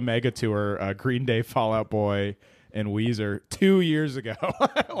Hella Mega Tour, Green Day, Fall Out Boy, and Weezer 2 years ago.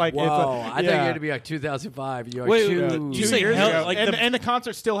 Like, Whoa, I thought you yeah. had to be like 2005. You're like Wait, two. you say 2 years Hell- ago. like and the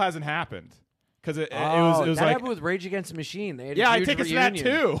concert still hasn't happened because it Oh, was that like happened with Rage Against the Machine. They had a yeah, I huge tickets to reunion.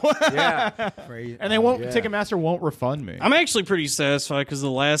 that too. Yeah, Crazy. And they won't. Yeah. Ticketmaster won't refund me. I'm actually pretty satisfied because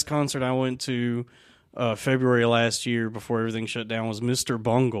the last concert I went to February last year before everything shut down was Mr.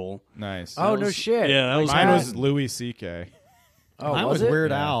 Bungle. Nice. Oh no shit. Yeah, that was Mine cool. was Louis C.K. Oh, Mine was was it?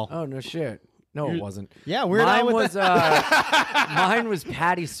 Weird Al. Oh no shit. No, it wasn't. Yeah, Weird Mine Al with was mine was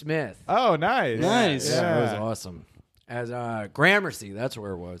Patti Smith. Oh, nice. Nice. Yeah, it was Yeah. awesome. As Gramercy, that's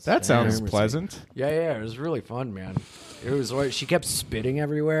where it was. That sounds Gramercy. pleasant. Yeah, it was really fun, man. It was like she kept spitting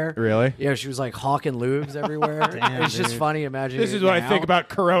everywhere. Really? Yeah, she was like hawking lubes everywhere. Damn, it's just dude. funny imagining. This it is what I now. think about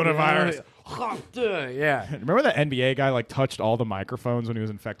coronavirus. Yeah. Remember that NBA guy like touched all the microphones when he was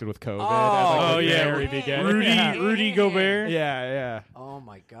infected with COVID? Oh, at, the yeah. very beginning. Rudy Gobert. Yeah. Oh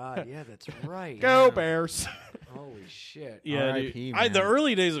my god. Yeah, that's right. Go Bears. Holy shit. Yeah, R.I.P., dude. The man.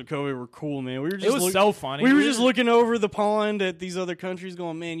 early days of COVID were cool, man. We were just It was so funny. We were just looking over the pond at these other countries,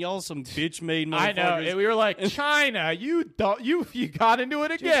 going, "Man, y'all some bitch made motherfuckers." I know. And we were like, China, you got into it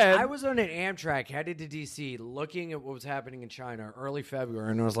Dude, again. I was on an Amtrak headed to DC looking at what was happening in China early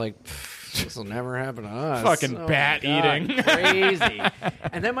February, and I was like, this will never happen to us. Fucking Oh bat my God, eating. Crazy.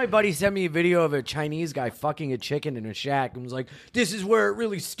 And then my buddy sent me a video of a Chinese guy fucking a chicken in a shack and was like, this is where it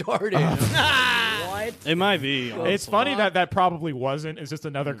really started. I was like, what? It might be. It's funny that probably wasn't. It's just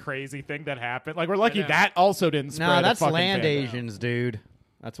another crazy thing that happened. Like, we're lucky that also didn't spread. No, a that's fucking land pandemic. Asians, dude.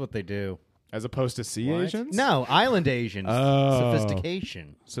 That's what they do. As opposed to sea Asians? No, island Asians. Oh.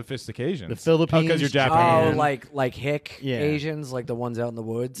 Sophistication. Sophistication. The Philippines, because you're Oh, Japanese. like hick Yeah. Asians, like the ones out in the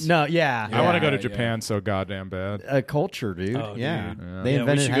woods? No, yeah. I want to go to Yeah, Japan so goddamn bad. A culture, dude. Oh, yeah. dude. They Yeah, we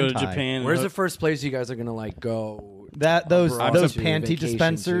invented should go to hentai. Japan. Where's the first place you guys are going to, like, go? Those abroad to panty vacation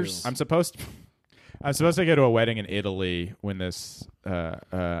dispensers. to? I'm supposed to go to a wedding in Italy when this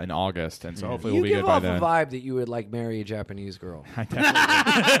in August, and so hopefully You we'll be give good by off then. a vibe that you would, like, marry a Japanese girl. I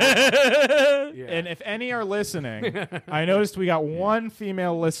definitely. Yeah. And if any are listening, I noticed we got one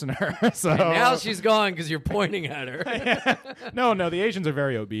female listener. So Now she's gone because you're pointing at her. no, the Asians are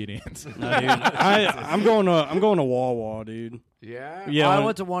very obedient. No, dude. I'm going to Wawa, dude. Yeah? Yeah, I when-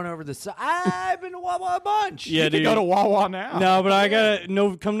 went to one over the side. I've been to Wawa a bunch. Yeah, You dude. can go to Wawa now. No, but I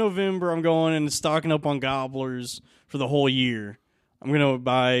gotta come November. I'm going and stocking up on gobblers for the whole year. I'm gonna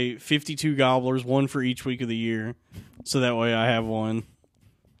buy 52 gobblers, one for each week of the year, so that way I have one.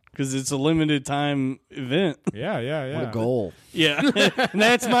 Because it's a limited time event. Yeah. What a goal. Yeah, and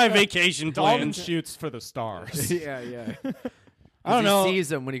that's my vacation Dalton plan. shoots for the stars. Yeah. I don't know. He sees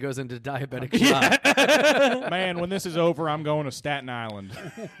them when he goes into diabetic shock. Man, when this is over, I'm going to Staten Island.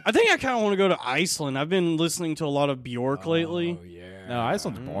 I think I kind of want to go to Iceland. I've been listening to a lot of Bjork lately. Oh, yeah. No,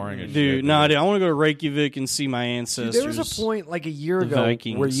 Iceland's boring as shit. Dude, I want to go to Reykjavik and see my ancestors. There was a point like a year The ago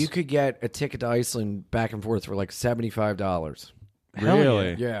Vikings. where you could get a ticket to Iceland back and forth for like $75.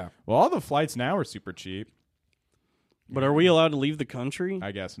 Really? Yeah. Well, all the flights now are super cheap. But are we allowed to leave the country?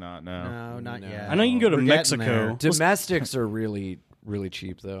 I guess not. No. No, not yet. I know you can go to We're getting Mexico. there. Domestics are really, really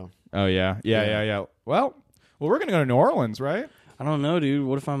cheap though. Oh yeah. Well, we're gonna go to New Orleans, right? I don't know, dude.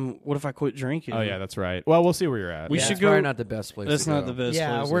 What if I quit drinking? Oh yeah, that's right. Well, we'll see where you're at. We Yeah, should it's go. probably not the best place. That's to not go. the best.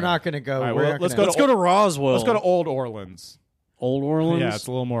 Yeah, place. we're not going to go. All right, We're well, not let's gonna- Let's go to Roswell. Let's go to Old Orleans. Old Orleans. Yeah, it's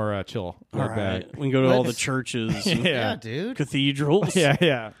a little more chill. all Laid right. back. We can go to all the Let's- churches, Yeah, Yeah. dude. cathedrals.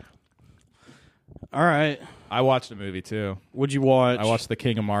 Yeah. All right. I watched a movie too. What'd you watch? I watched The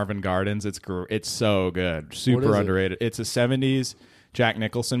King of Marvin Gardens. It's so good. Super is it? underrated. It's a 70s Jack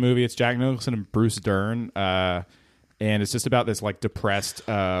Nicholson movie. It's Jack Nicholson and Bruce Dern. And it's just about this like depressed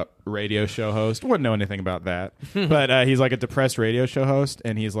radio show host. Wouldn't know anything about that. But he's like a depressed radio show host,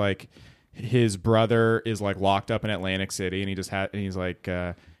 and he's like his brother is like locked up in Atlantic City, and he's like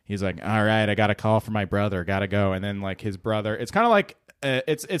all right, I got a call from my brother, gotta go. And then like his brother, it's kind of like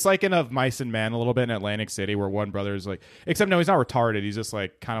it's like in Of Mice and Men a little bit in Atlantic City, where one brother is like, except no, he's not retarded. He's just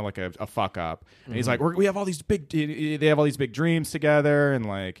like kind of like a fuck up, and he's like, we have all these big, they have all these big dreams together, and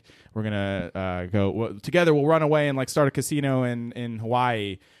like we're gonna go together. We'll run away and like start a casino in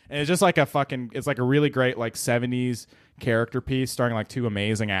Hawaii, and it's just like it's like a really great like 70s character piece starring like two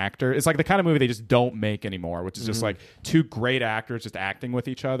amazing actors. It's like the kind of movie they just don't make anymore, which is just like two great actors just acting with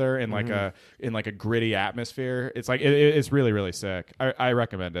each other in like a gritty atmosphere. It's like it's really, really sick. I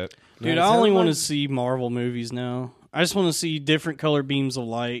recommend it. Dude, I only want to see Marvel movies now. I just want to see different color beams of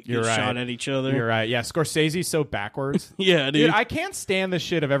light get shot at each other. You're right. Yeah, Scorsese's so backwards. Yeah, dude. I can't stand the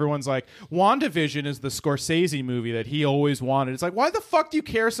shit of everyone's like, WandaVision is the Scorsese movie that he always wanted. It's like, why the fuck do you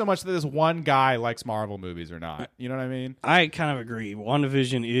care so much that this one guy likes Marvel movies or not? You know what I mean? I kind of agree.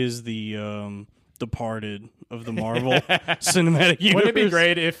 WandaVision is the Departed of the Marvel cinematic universe. Wouldn't it be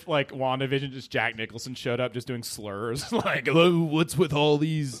great if like WandaVision just Jack Nicholson showed up just doing slurs like, oh, what's with all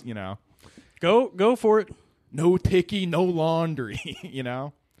these, you know? Go for it. No ticky, no laundry, you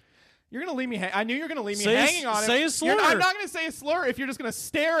know? You're going to leave me I knew you were going to leave me hanging on it. Say a slur. I'm not going to say a slur if you're just going to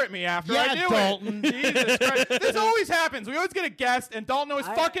stare at me after I do Dalton. it. Jesus Christ. This always happens. We always get a guest, and Dalton always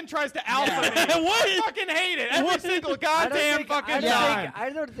fucking tries to alpha me. What? I fucking hate it. Every single goddamn fucking time.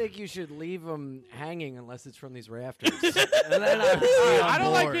 I don't think you should leave them hanging unless it's from these rafters. And then I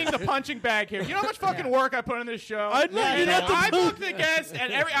don't like being the punching bag here. You know how much fucking work I put in this show? I know. I book the guest,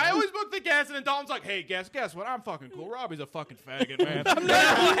 and I always book the guest, and then Dalton's like, hey, guess what? I'm fucking cool. Robbie's a fucking faggot, man.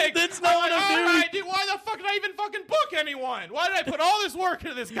 That's not what I'm doing. Dude, why the fuck did I even fucking book anyone? Why did I put all this work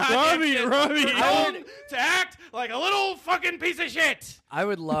into this goddamn shit? Robbie, to act like a little fucking piece of shit. I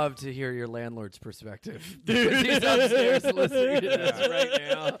would love to hear your landlord's perspective. Dude, he's upstairs listening to this right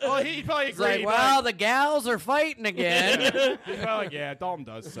now. Well, he probably He's agreed. like, well, the gals are fighting again. He's probably like, yeah, Dalton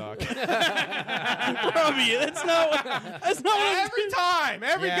does suck. Robbie, that's not what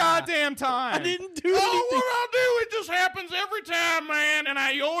Every goddamn time. I didn't do anything. What I'll do, it just happens every time, man.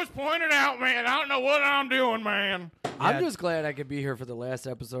 And you always point it out, man. I don't know what I'm doing, man. I'm just glad I could be here for the last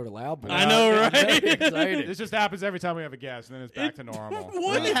episode of Loud Boy. I know, right? I'm very excited. This just happens every time we have a guest, and then it's back to normal.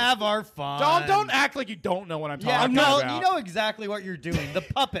 We have our fun. Don't act like you don't know what I'm talking no, about. you know exactly what you're doing. The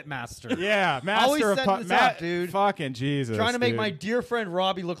puppet master. Yeah, Always master of setting this up, dude. Fucking Jesus. Trying to make dude. my dear friend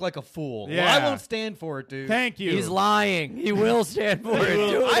Robbie look like a fool. Yeah. Well, I won't stand for it, dude. Thank you. He's lying. He will stand for it.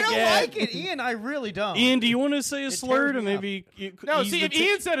 Do it I don't again. like it, Ian. I really don't. Ian, do you want to say a slur tears to me maybe? No, ease see, the if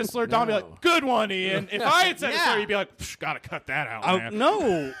Ian said a slur, Don would be like, good one, Ian. If I had said a Yeah. slur, you'd be like, gotta cut that out, man.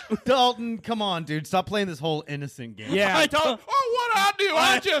 No. Dalton, come on, dude. Stop playing this whole innocent game. Yeah. I what I do?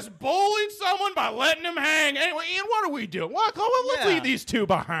 I just bullied someone by letting him hang. Anyway, Ian, what are we doing? Well, let's Yeah. leave these two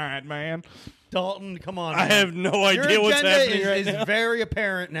behind, man. Dalton, come on. I man. have no Your idea what's agenda happening is, right is now. very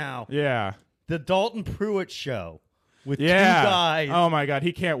apparent now. Yeah. The Dalton Pruitt Show with Yeah. two guys. Oh, my God.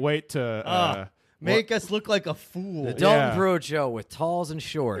 He can't wait to... Make us look like a fool. The Dalton Yeah. Pruitt Show with talls and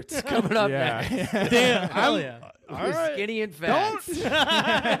shorts coming up next. yeah. Damn. Hell yeah. With skinny and fat.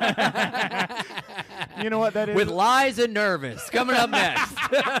 You know what that is? With lies and nervous coming up next.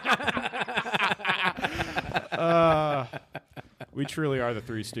 We truly are the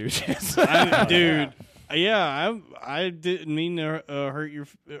Three Stooges. Dude. Yeah, I didn't mean to hurt your.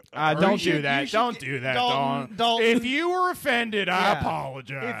 Don't should- do that. you should Don't get- do that, Dalton, Don. Dalton. If you were offended, I Yeah.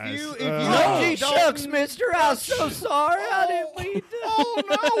 apologize. If you Oh, gee Dalton- shucks, mister. I'm so sorry. I didn't mean to. Oh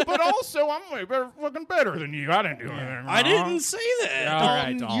no! But also, I'm way better, fucking better than you. I didn't do anything. I wrong. didn't say that. All right,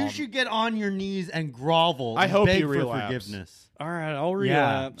 Dalton, Dalton. you should get on your knees and grovel. I and hope beg you for relapse. forgiveness. All right, I'll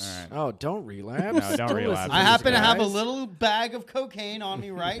Yeah. relapse. All right. Oh, don't relapse. No, don't relapse. listen to I these happen to have a guys. little bag of cocaine on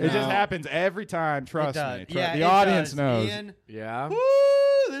me right now. It just happens every time. It Trust does. me. Yeah, The it audience does. knows. Ian, Yeah. woo,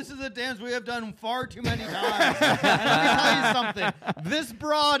 this is a dance we have done far too many times. And let me tell you something. This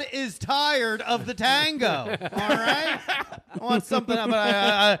broad is tired of the tango. All right? I want something,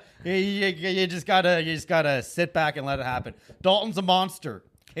 but you just gotta sit back and let it happen. Dalton's a monster.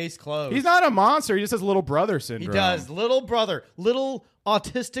 Case closed. He's not a monster. He just has little brother He syndrome. does. Little brother. Little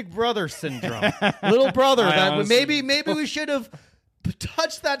autistic brother syndrome. Little brother. That honestly- maybe we should have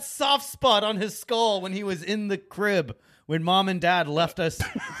touched that soft spot on his skull when he was in the crib. When mom and dad left us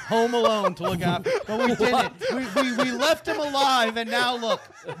home alone to look after, but we didn't. We left him alive, and now look,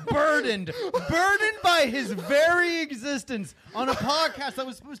 burdened by his very existence on a podcast that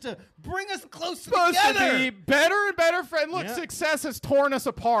was supposed to bring us closer Supposed together. to be better and better friend. Look, Yeah. success has torn us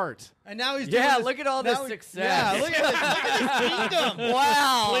apart. And now he's Yeah, doing this, look at all now this he- success. Yeah, look at this kingdom.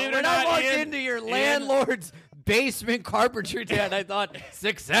 Wow. Believe it or When not, I walked Ian- into your landlord's basement carpentry den. I thought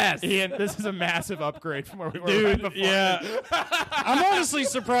success. Ian, this is a massive upgrade from where we were Dude, right before. yeah. I'm honestly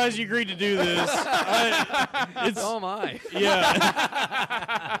surprised you agreed to do this. Oh my.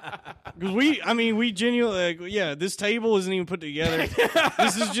 Yeah. Because we genuinely, this table isn't even put together.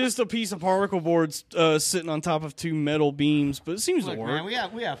 This is just a piece of particle board sitting on top of two metal beams, but it seems Look, to work.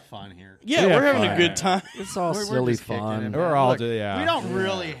 man, we have fun here. Yeah, Yeah, we're having fun. a good time. It's all We're silly just kicking fun. it, We're man. all Look, yeah. We don't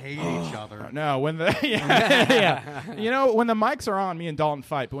really hate each other. No, when the yeah. You know, when the mics are on, me and Dalton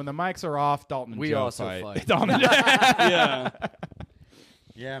fight, but when the mics are off, Dalton and We Joe also fight. Dalton and Yeah.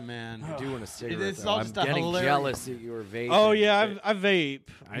 Yeah, man. I do want a cigarette. It's though. all I'm just a getting hilarious- jealous that you were vaping. Oh yeah, I vape.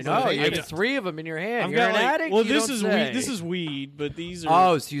 I know. You I've have 3 of them in your hand. I've You're got an like, addict? well, You this don't is say. weed. This is weed, but these are.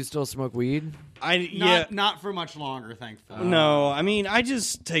 Oh, so you still smoke weed? Not for much longer, thankfully. No, I mean I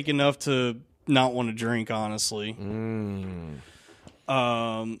just take enough to not want to drink. Honestly, I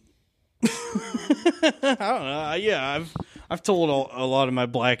don't know. Yeah, I've told a lot of my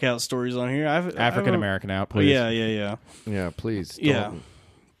blackout stories on here. African American out, please. Yeah. Yeah, please. Yeah. Dalton.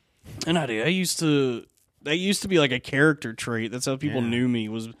 And I did. That used to be like a character trait. That's how people Yeah. knew me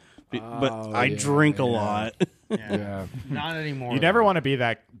was. But I yeah, drink a yeah. lot. Yeah. Not anymore. You never want to be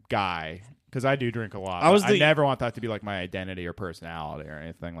that guy, because I do drink a lot. I never want that to be like my identity or personality or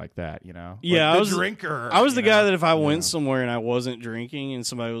anything like that, you know? Yeah, Like I the was drinker. I was the you know? guy that if I went somewhere and I wasn't drinking and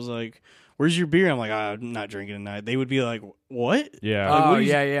somebody was like, "Where's your beer?" I'm like, "I'm not drinking tonight." They would be like, "What?" Yeah. Oh, what do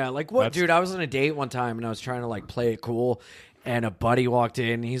you- yeah. Like, what, That's- dude? I was on a date one time, and I was trying to, like, play it cool, and a buddy walked in,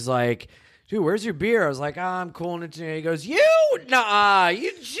 and he's like, dude, where's your beer? I was like, I'm cool. And he goes, nah,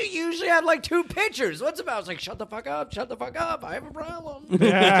 you usually have, like, 2 pitchers. What's about? I was like, shut the fuck up. I have a problem.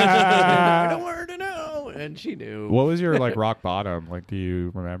 I don't want her to know. And she knew. What was your like rock bottom? Like, do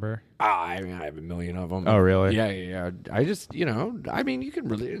you remember? I mean, I have a million of them. Oh, really? Yeah. I just, you can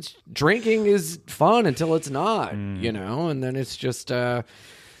really, drinking is fun until it's not, and then it's just,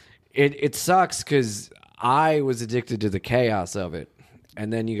 it sucks because I was addicted to the chaos of it.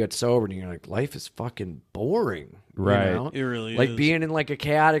 And then you get sober and you're like, life is fucking boring. Right. You know? It really like is. being in like a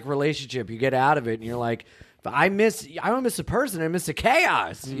chaotic relationship, you get out of it and you're like, I don't miss a person, I miss the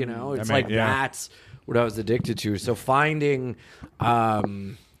chaos. It's that's what I was addicted to. So finding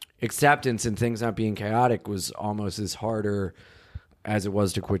acceptance in things not being chaotic was almost as harder as it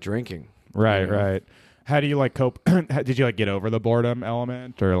was to quit drinking. Right. How do you like cope? Did you like get over the boredom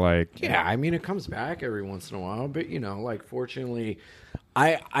element or like? Yeah, I mean it comes back every once in a while, but like fortunately,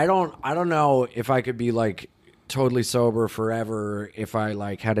 I don't know if I could be like totally sober forever if I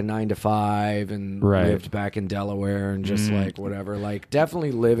like had a 9 to 5 and lived back in Delaware and just like whatever. Like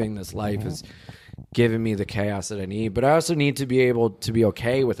definitely living this life is giving me the chaos that I need, but I also need to be able to be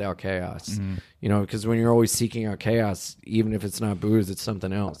okay without chaos. Because when you're always seeking out chaos, even if it's not booze, it's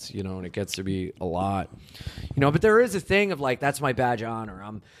something else, and it gets to be a lot. But there is a thing of like, that's my badge of honor.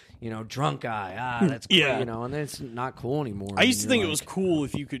 I'm, drunk guy. That's cool, Yeah. and then it's not cool anymore. I used to And think you're it was like, cool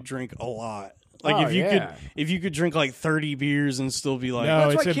if you could drink a lot. Like Oh, if you yeah. could drink like 30 beers and still be like,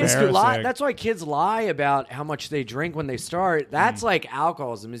 No, That's why it's kids lie. embarrassing. That's why kids lie about how much they drink when they start. That's like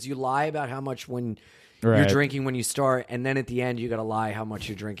alcoholism. Is you lie about how much when you're Right. drinking when you start, and then at the end you got to lie how much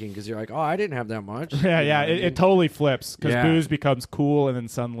you're drinking because you're like, oh, I didn't have that much. Yeah. It totally flips because Yeah. booze becomes cool and then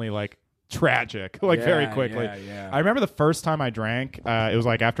suddenly like tragic, like very Yeah, quickly. yeah. I remember the first time I drank, it was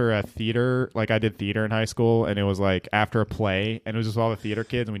like after a theater, like I did theater in high school, and it was like after a play, and it was just all the theater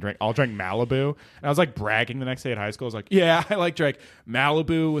kids, and we all drank Malibu, and I was like bragging the next day at high school. I was like, yeah, I like drank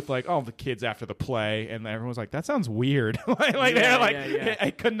Malibu with like all the kids after the play, and everyone was like, that sounds weird. Yeah.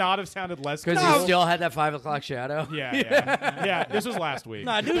 It could not have sounded less. Because you still had that 5 o'clock shadow. Yeah. This was last week.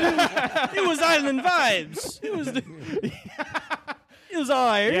 nah, dude, it was island vibes. It was all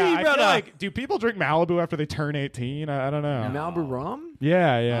right. Yeah, I brother. feel like, do people drink Malibu after they turn 18? I don't know. Malibu rum?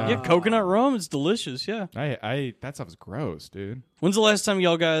 Yeah. yeah, coconut rum. It's delicious. Yeah. I that stuff is gross, dude. When's the last time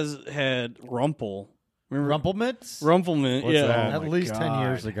y'all guys had Rumple? Remember Rumplemintz? Rumplemint? What's yeah. that? At my least 10 God.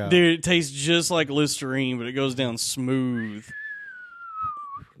 years ago. Dude, it tastes just like Listerine, but it goes down smooth.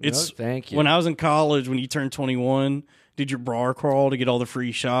 It's thank you. When I was in college, when you turned 21, did your bra crawl to get all the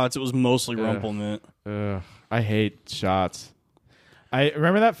free shots. It was mostly Rumplemint. Ugh, I hate shots. I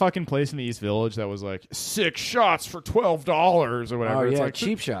remember that fucking place in the East Village that was like 6 shots for $12 or whatever. Oh, It's yeah, like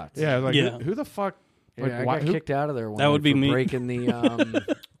cheap shots. Yeah, like Yeah. who the fuck? Yeah, Like, I why, got who, kicked out of there one That would night be for me. breaking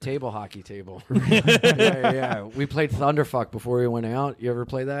the table hockey table. yeah. We played Thunderfuck before we went out. You ever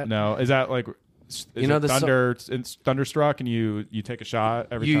play that? no, is that like You know the it's Thunderstruck, and you take a shot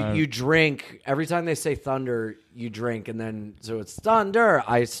every time. You drink every time they say thunder. You drink, and then so it's thunder.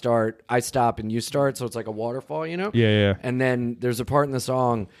 I stop, and you start. So it's like a waterfall, you know. Yeah. And then there's a part in the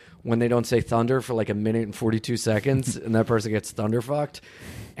song when they don't say thunder for like a minute and 42 seconds, and that person gets thunderfucked.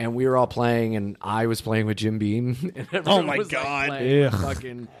 And we were all playing, and I was playing with Jim Beam. And everyone my was, God. Like, playing with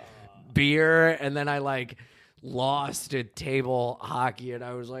fucking beer, and then I like lost at table hockey, and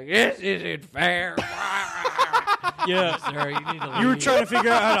I was like, "This isn't fair." Yeah, Sarah, you need to you were leave. trying to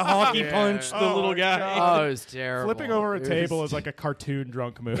figure out how to hockey punch the little guy. Oh, it was terrible. Flipping over a It table was- is like a cartoon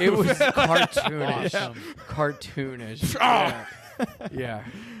drunk move. It was cartoonish. Awesome. Cartoonish. Yeah. Yeah.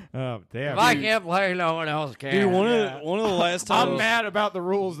 Oh damn! If I can't play, no one else can. Dude, one of the last times I'm mad about the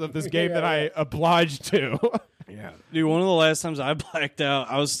rules of this game that I obliged to. Yeah. Dude, one of the last times I blacked out,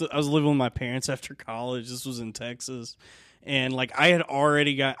 I was living with my parents after college. This was in Texas, and like I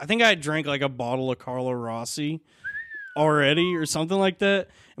think I had drank like a bottle of Carlo Rossi already or something like that.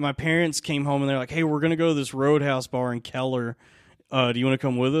 And my parents came home and they're like, "Hey, we're gonna go to this Roadhouse bar in Keller. Do you want to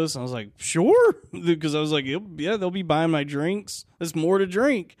come with us?" And I was like, "Sure," because I was like, "Yeah, they'll be buying my drinks. There's more to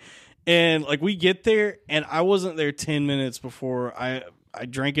drink." And like we get there, and I wasn't there 10 minutes before I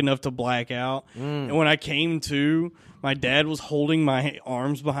drank enough to black out. And when I came to, my dad was holding my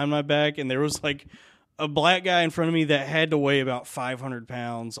arms behind my back, and there was like a black guy in front of me that had to weigh about 500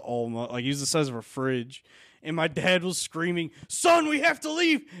 pounds, almost like he was the size of a fridge. And my dad was screaming, "Son, we have to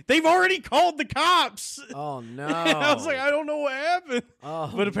leave. They've already called the cops." Oh, no. And I was like, I don't know what happened.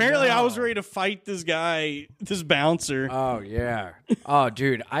 Oh, But apparently I was no. ready to fight this guy, this bouncer. Oh, yeah. Oh,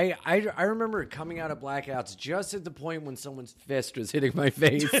 dude. I remember coming out of blackouts just at the point when someone's fist was hitting my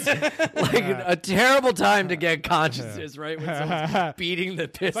face. Like a terrible time to get consciousness, right? When someone's beating the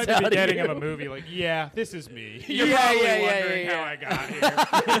piss It's like out the beginning of of you. a movie. Like, yeah, this is me. You're Yeah, probably yeah, wondering yeah. how I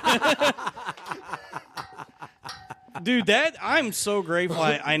got here. Dude, I'm so grateful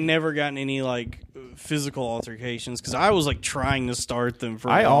I never got in any like physical altercations because I was like trying to start them for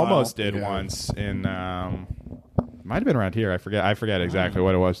a I while. almost did once in might have been around here. I forget exactly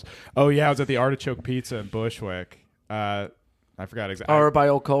what it was. Oh yeah, I was at the Artichoke Pizza in Bushwick. I forgot exactly. Or by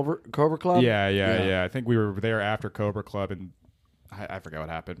old Cobra Club? Yeah. I think we were there after Cobra Club, and I forget what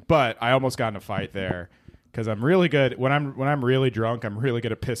happened. But I almost got in a fight there because I'm really good when I'm really drunk. I'm really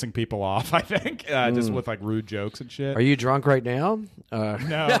good at pissing people off. I think just with like rude jokes and shit. Are you drunk right now? No. You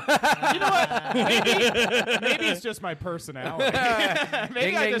know what? Maybe it's just my personality.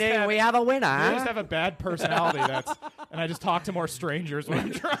 Maybe I just have, we have a winner. I just have a bad personality. And I just talk to more strangers when I'm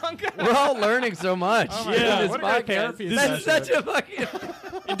drunk. We're all learning so much. my in God, this what a great podcast. therapy That's session. such a fucking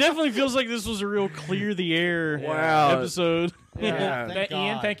It definitely feels like this was a real clear the air Wow. episode. yeah. Thank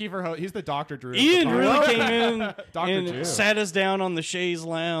Ian, God. thank you for he's the Dr. Drew. of the Ian podcast. really came in Dr. and Drew. sat us down on the Shays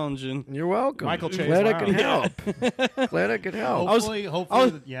Lounge, and You're welcome. Michael Chase Glad I Lounge. could help. Glad I could help.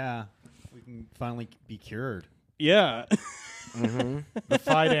 Hopefully, yeah, we can finally be cured. yeah. The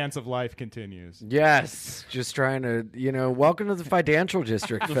Fidance of life continues. Yes, just trying to, welcome to the financial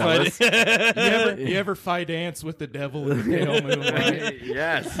district, fellas. You ever Fidance with the devil in the pale moonlight?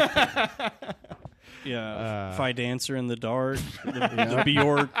 Yes. Yeah, Fidancer in the dark, the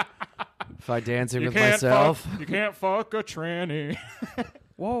Bjork. If I dancing with myself. You can't fuck a tranny.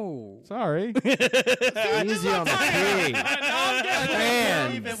 Whoa. Sorry. Easy on the P.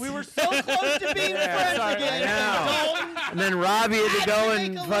 Man. We were so close to being friends again. And then Robbie had to go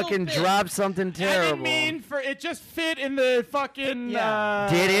and fucking drop something I terrible. didn't mean for it. Just fit in the fucking. Yeah.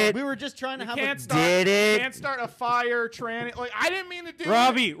 Did it? We were just trying to have Can't a start. Did it? Can't start a fire tranny. Like I didn't mean to do.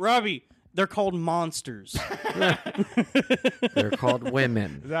 Robbie, they're called monsters. They're called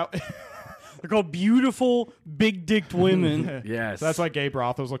women. That, They're called beautiful, big-dicked women. Yes. that's why gay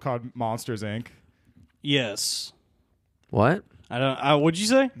brothels are called Monsters Inc. Yes. What? I don't. What'd you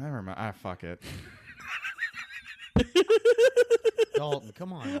say? Never mind. Fuck it. Dalton,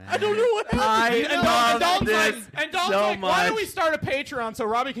 come on, man. I don't know what happened. I love this Dalton's so like, why don't much. we start a Patreon so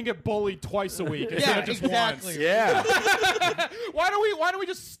Robbie can get bullied twice a week instead Yeah, of just exactly. Yeah. once? Why don't we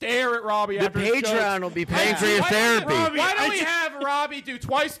just stare at Robbie The after his Patreon jokes? will be paying for your therapy. Why don't we have Robbie do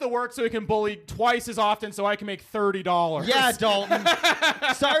twice the work so he can bully twice as often so I can make $30? Yeah, Dalton.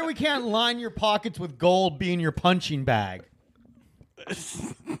 Sorry we can't line your pockets with gold being your punching bag.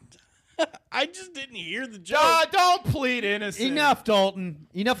 I just didn't hear the joke. Don't plead innocent. Enough, Dalton.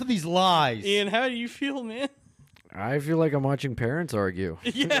 Enough of these lies. Ian, how do you feel, man? I feel like I'm watching parents argue.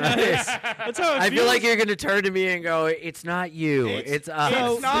 Yes. That's how it I feels. feel like you're going to turn to me and go, "It's not you. It's us."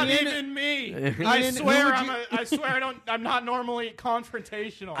 It's not Ian- even me. Ian, I who swear, would I swear, I'm not normally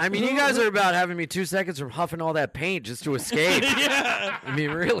confrontational. I mean, you guys are about having me 2 seconds from huffing all that paint just to escape. Yeah. I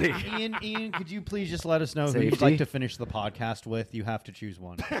mean, really. Ian, could you please just let us know who Safety? you'd like to finish the podcast with? You have to choose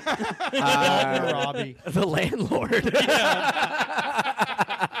one. Robbie. The landlord.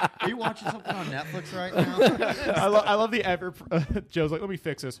 Are you watching something on Netflix right now? I love the ever. Joe's like, let me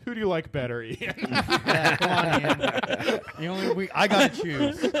fix this. Who do you like better, Ian? Yeah, come on, Ian. I gotta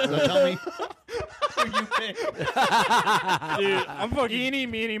choose. So tell me who you pick. Dude, I'm fucking. Eeny,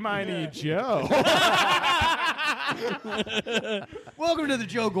 meeny, miny, Joe. Welcome to the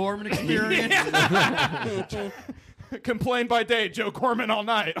Joe Gorman Experience. Complain by day, Joe Corman all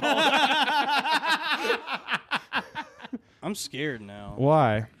night. I'm scared now.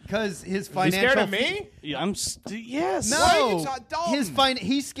 Why? Because his You financial. scared of me? Yeah, yes. No, Why are you so dumb?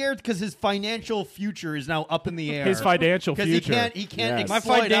 he's scared because his financial future is now up in the air. His financial because future. he can't Yes. My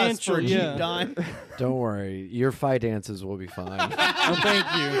exploit us financial, for a yeah. cheap dime. Don't worry. Your finances will be fine.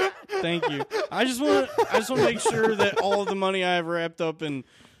 Oh, thank you. I just want to make sure that all of the money I have wrapped up in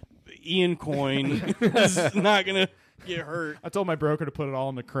Ian coin is not gonna get hurt. I told my broker to put it all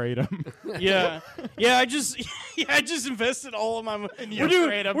in the kratom. Yeah. I just invested all of my money. your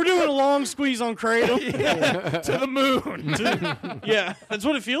Kratom. We're doing a long squeeze on Kratom. to the moon. Yeah, that's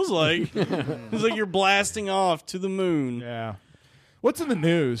what it feels like. It's like you're blasting off to the moon. Yeah. What's in the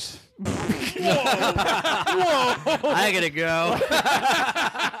news? I gotta go.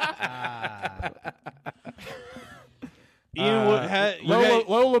 Ian,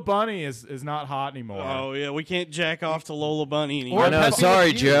 Lola Bunny is not hot anymore. oh yeah, we can't jack off to Lola Bunny anymore. I know. Pepe Sorry,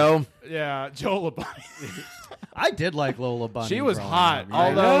 Le Pew. Joe. Yeah, Jola Bunny. I did like Lola Bunny. She was growing hot, up, yeah.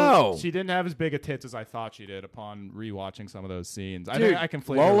 I know. although she didn't have as big a tits as I thought she did upon rewatching some of those scenes. I think I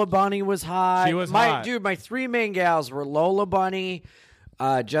conflated. Lola Bunny was hot. She was hot. Dude, my three main gals were Lola Bunny,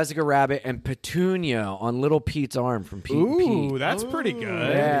 Jessica Rabbit, and Petunia on Little Pete's arm from Pete and Ooh, Pete. that's pretty good.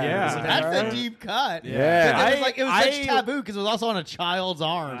 Yeah. Yeah. That's a deep cut. Yeah. But it was I- such taboo because it was also on a child's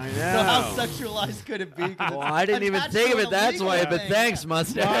arm. I So know. how sexualized could it be? 'Cause Well, it's I didn't even attached think to of an it that illegal way, but thing. thanks,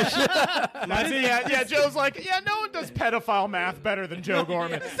 mustache. Yeah, Joe's like, yeah, no one does pedophile math better than Joe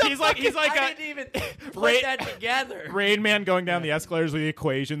Gorman. He's like I didn't even put that together. Rain Man going down the escalators with the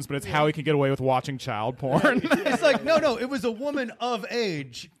equations, but it's how he can get away with watching child porn. It's like, no, it was a woman of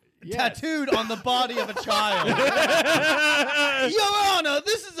age. Tattooed on the body of a child. Your Honor,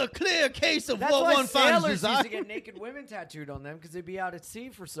 this is a clear case of That's what why one finds sailors used to desire. get naked women tattooed on them because they'd be out at sea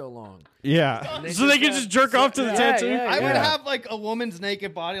for so long. Yeah. So they can just jerk off to the tattoo? I would yeah. have like a woman's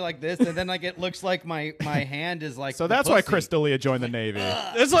naked body like this, and then like it looks like my hand is like. So the that's why pussy. Chris D'Elia joined the Navy.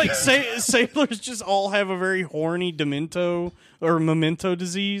 It's like sailors just all have a very horny demento or memento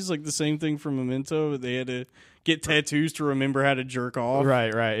disease, like the same thing for memento. They had to get tattoos to remember how to jerk off.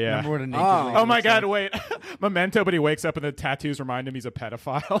 Right, yeah. Remember what a naked Oh. lady Oh my looks God! like? Wait, Memento, but he wakes up and the tattoos remind him he's a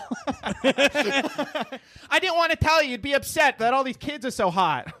pedophile. I didn't want to tell you; you'd be upset that all these kids are so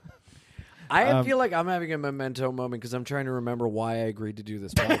hot. I feel like I'm having a memento moment because I'm trying to remember why I agreed to do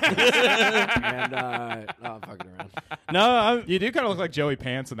this podcast. And no, I'm fucking around. No, You do kind of look like Joey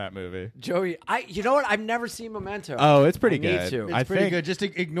Pants in that movie. Joey, you know what? I've never seen Memento. Oh, it's pretty I need good. to. It's I pretty think good. Just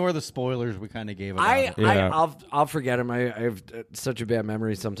ignore the spoilers we kind of gave about it. Yeah. I'll forget him. I have such a bad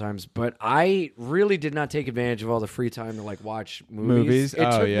memory sometimes, but I really did not take advantage of all the free time to like watch movies. It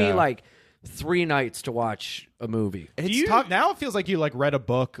Oh, took me yeah. like 3 nights to watch a movie. It's tough. Now it feels like you like read a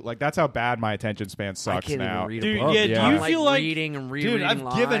book. Like that's how bad my attention span I sucks can't now. even read Dude, a book. yeah, do I'm you feel like- reading and rereading Dude,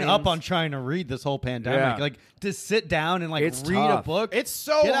 I've given up lines. on trying to read this whole pandemic. Yeah. Like to sit down and like It's read a tough. book. It's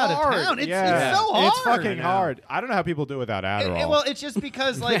so Get out hard. of town. It's Yeah. so hard. It's fucking hard. I don't know how people do it without Adderall. Well, it's just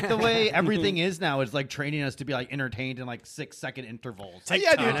because like the way everything is now is like training us to be like entertained in like 6-second intervals.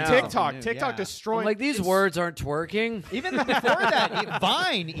 yeah, dude. I know. TikTok Yeah. destroying. I'm like these words aren't twerking. Even before that,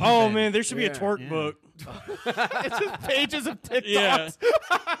 Vine. Even. oh man, there should be a Yeah. twerk book. it's just pages of TikToks. Yeah.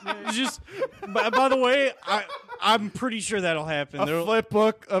 Just by the way, I'm pretty sure that'll happen. A There'll- flip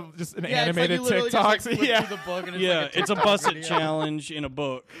book of just an Yeah, animated it's like you literally just, like, TikToks. flip Yeah, through the book and it's yeah, like it's a TikTok bust it video. challenge in a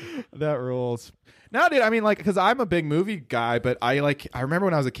book. that rules. No, dude. I mean, like, because I'm a big movie guy, but I remember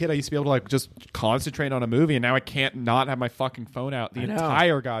when I was a kid, I used to be able to like just concentrate on a movie, and now I can't not have my fucking phone out the I know.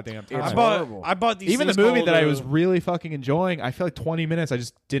 entire goddamn time. It's I bought horrible. I bought these Even the things movie called, that I was really fucking enjoying, I feel like 20 minutes I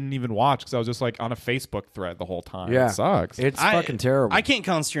just didn't even watch because I was just like on a Facebook thread the whole time. Yeah. It sucks. It's I- fucking terrible. I can't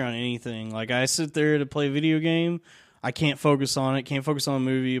concentrate on anything. Like I sit there to play a video game, I can't focus on it. Can't focus on a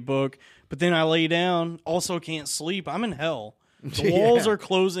movie, a book. But then I lay down. Also can't sleep. I'm in hell. The walls are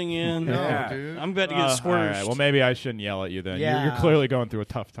closing in. No, Yeah. dude. I'm about to get All squished. right, well, maybe I shouldn't yell at you then. Yeah. You're clearly going through a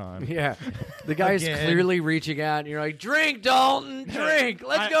tough time. Yeah, the guy's Again. clearly reaching out, and you're like, "Drink, Dalton, drink.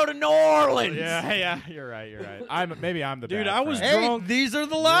 Let's go to New Orleans." Yeah, you're right. Maybe I'm the Dude, bad I was friend. Hey, drunk. these are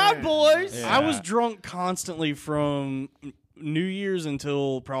the loud boys. Yeah. I was drunk constantly from New Year's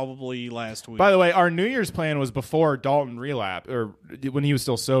until probably last week. By the way, our New Year's plan was before Dalton relapsed, or when he was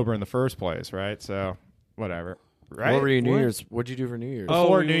still sober in the first place, right? So, whatever. Right? What were you New What? Year's? What'd you do for New Year's?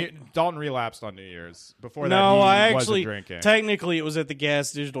 Before we- Dalton relapsed on New Year's. Before no, that, he I wasn't actually drinking. technically it was at the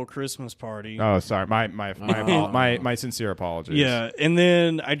Gas Digital Christmas party. Oh, sorry. My sincere apologies. Yeah, and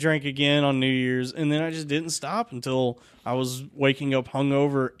then I drank again on New Year's, and then I just didn't stop until I was waking up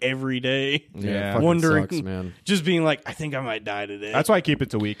hungover every day, Yeah. it fucking wondering, sucks, man. just being like, I think I might die today. That's why I keep it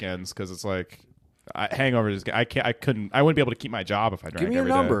to weekends, because it's like hangovers. I wouldn't be able to keep my job if I drank Give me your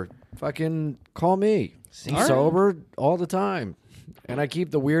every day. number. Fucking call me. I'm sober all the time, and I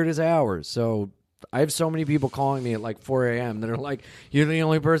keep the weirdest hours. So I have so many people calling me at like 4 a.m. that are like, "You're the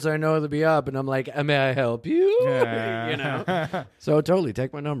only person I know to be up," and I'm like, "May I help you?" Yeah. You know. So totally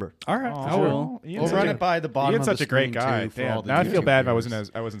take my number. All right, I will. We'll run it by the bottom. Ian's of such the a great screen, guy. too, for all Damn. the Now I feel YouTube bad if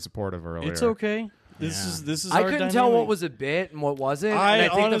viewers. I wasn't supportive earlier. It's okay. This is. I our couldn't tell dynamic. what was a bit and what wasn't. I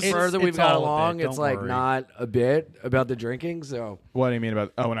And I think honestly- the further It's we've got all a along, bit, it's don't like worry. not a bit about the drinking. So What do you mean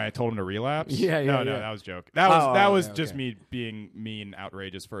about? Oh, when I told him to relapse? Yeah, No, yeah. that was a joke. That was okay, just okay. me being mean,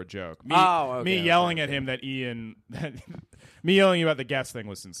 outrageous for a joke. Me, Okay, me yelling at him that Ian, me yelling about the guest thing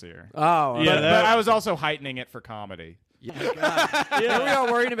was sincere. oh Yeah, but that- I was also heightening it for comedy. Here we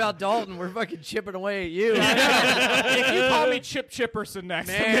are worrying about Dalton. We're fucking chipping away at you. If you call me Chip Chipperson next,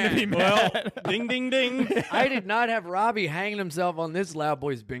 I'm gonna be Man. mad. Ding ding ding. I did not have Robbie hanging himself on this Loud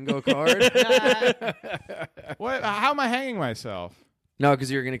Boys bingo card. What? How am I hanging myself? No,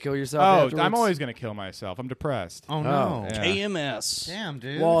 because you're going to kill yourself Oh, afterwards? I'm always gonna kill myself. I'm depressed. Oh no! Yeah. AMS. Damn,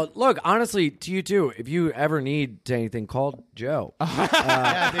 dude. Well, look, honestly, to you too, if you ever need anything, call Joe.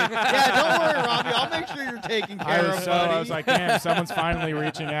 yeah, dude. Yeah, don't worry, Robbie. I'll make sure you're taken care of, buddy. I was like, damn, someone's finally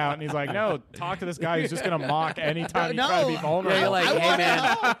reaching out, and he's like, no, talk to this guy who's just gonna mock anytime you try to be No. vulnerable. Yeah, you're like, I hey,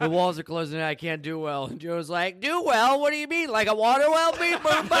 wanna man, the walls are closing and I can't do well. And Joe's like, do well? What do you mean? Like a water well? Beep,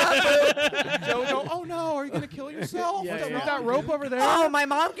 boop, bop, boop. Joe would go, oh no, are you gonna kill yourself? Yeah, with yeah. that rope over there? Oh, my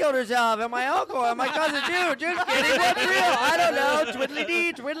mom killed herself, and my uncle, and my cousin too. Just kidding. What's real? I don't know. Twiddly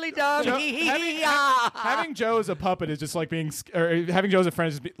dee, twiddly dum. Joe- Hee hee hee. Ah. Having Joe as a puppet is just like having Joe as a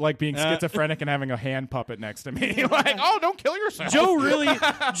friend is like being schizophrenic and having a hand puppet next to me. Like, oh, don't kill yourself. Joe really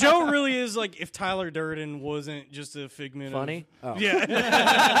is like if Tyler Durden wasn't just a figment Funny? Oh. of yeah. He's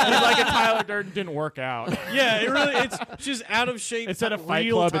like if Tyler Durden didn't work out. Yeah, it's just out of shape. Instead of Fight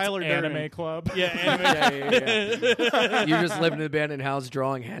real Club, Tyler it's Durden. Anime Club. Yeah, anime. Yeah. You just live in an abandoned house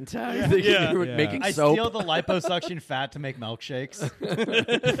drawing hentai. Yeah. You were Yeah. making I soap. steal the liposuction fat to make milkshakes.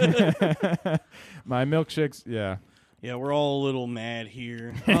 My milkshakes, yeah. Yeah, we're all a little mad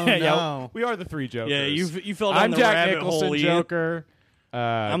here. Oh, Yeah, no. we are the three Jokers. Yeah, you fell down I'm the Jack rabbit Nicholson, hole. Ian. Joker.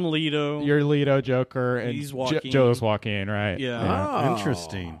 I'm Leto. You're Leto, Joker, and He's Joaquin. Joe's Joaquin, right? Yeah. Oh.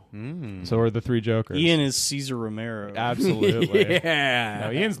 Interesting. So we're the three Jokers. Ian is Caesar Romero. Absolutely. Yeah.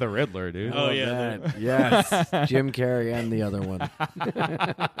 No, Ian's the Riddler, dude. Oh, yeah. That. Yes. Jim Carrey and the other one.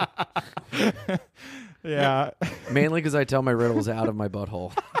 Yeah. Mainly because I tell my riddles out of my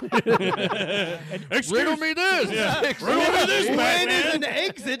butthole. Riddle me this. When is an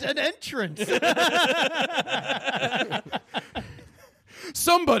exit an entrance?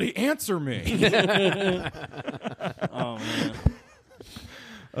 Somebody answer me. Oh man.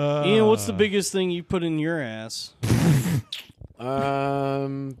 Ian, what's the biggest thing you put in your ass?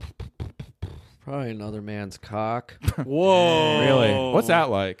 Probably another man's cock. Whoa. Really? What's that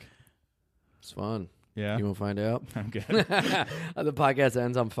like? It's fun. Yeah. You want to find out? I'm good. The podcast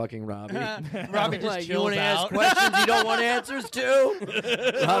ends. I'm fucking Robbie. Robbie just Like, you chills want to ask out. questions you don't want answers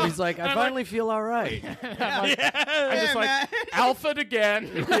to? Robbie's like, I finally feel all right. I'm just like, alpha again.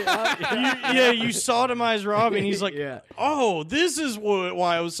 You sodomize Robbie, and he's like, Yeah. "Oh, this is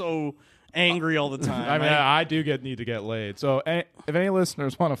why I was so angry all the time." I mean, I do need to get laid. So if any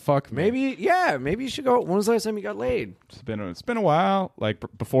listeners want to fuck me, Maybe you should go. When was the last time you got laid? it's been a while, like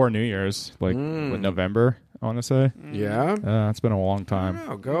before New Year's, like what, November, I want to say. Yeah. It's been a long time.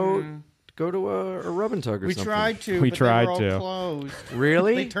 No, go to a rub and tug or We something. tried to. We but tried they were to. all closed.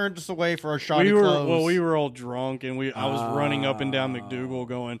 Really? They turned us away for our shoddy clothes. we were all drunk, and I was running up and down McDougal,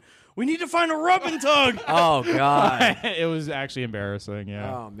 going, "We need to find a rub and tug." Oh God. It was actually embarrassing.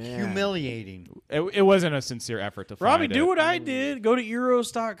 Yeah, Oh man. humiliating. it wasn't a sincere effort to Robbie, find do it. what I did. Go to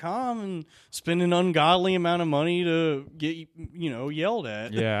Eros.com and spend an ungodly amount of money to get yelled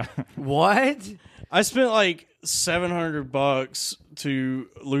at. Yeah. What? I spent like $700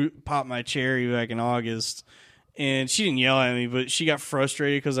 to pop my cherry back in August, and she didn't yell at me, but she got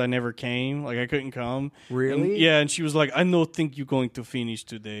frustrated because I never came. Like I couldn't come. Really? And she was like, "I don't think you're going to finish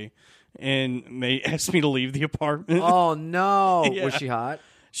today," and asked me to leave the apartment. Oh no! Yeah. Was she hot?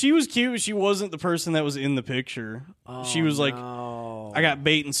 She was cute, but she wasn't the person that was in the picture. She was like, no. I got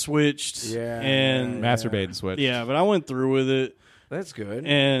bait and switched. Yeah. And Masturbate and switch. yeah, but I went through with it. That's good.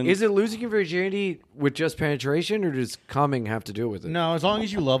 And Is it losing your virginity with just penetration, or does coming have to do with it? No, as long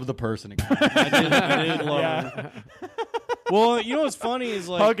as you love the person. I did love her. Well, you know what's funny is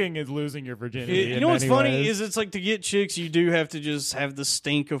like Hugging is losing your virginity. you in know what's many funny ways. is it's like to get chicks, you do have to just have the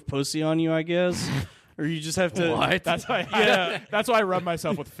stink of pussy on you, I guess, or you just have to. What? That's why. Yeah. That's why I rub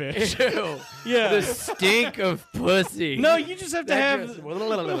myself with fish. Ew. Yeah. The stink of pussy. No, you just have to have. It's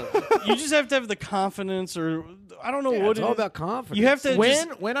You just have to have the confidence, or I don't know what it all is. about confidence. You have to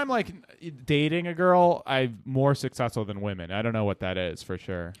When I'm like dating a girl, I'm more successful than women. I don't know what that is for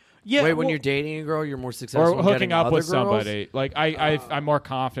sure. Yeah, Wait, when well, you're dating a girl, you're more successful. Or in hooking getting up other with girls? somebody. Like I'm more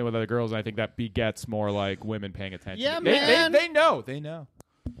confident with other girls, and I think that begets more like women paying attention. Yeah, They- man. They know. They know.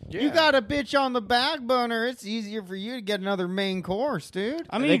 You got a bitch on the back burner. It's easier for you to get another main course, dude.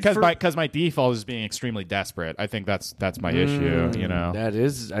 I mean, Because my default is being extremely desperate. I think that's my issue. You know. That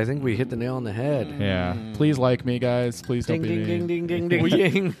is, I think we hit the nail on the head. Yeah. Please like me, guys. Please don't Ding, be ding, mean. ding, ding, ding,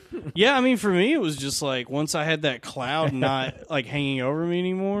 ding, ding. yeah, I mean, for me, it was just like once I had that cloud not like hanging over me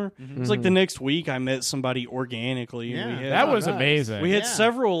anymore. It's like the next week I met somebody organically. Yeah. And we had, That was nice. amazing. we had Yeah.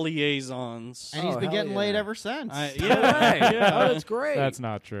 several liaisons. And he's been hell getting yeah. laid ever since. Right. Yeah, Oh, that's great. That's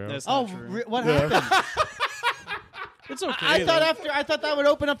not true. That's oh, not true. what happened? It's okay. I thought though. I thought that would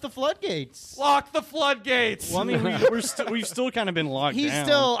open up the floodgates. Lock the floodgates. Well, I mean, we've still kind of been locked He's down.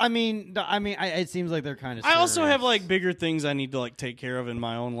 still. it seems like they're kind of. I also have like bigger things I need to like take care of in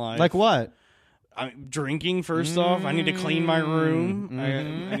my own life. like what? I'm drinking. First off, I need to clean my room.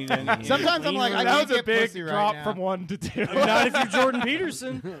 I need to Sometimes I'm like, I clean gotta that was a get big pussy right drop now. from 1 to 2. not if you're Jordan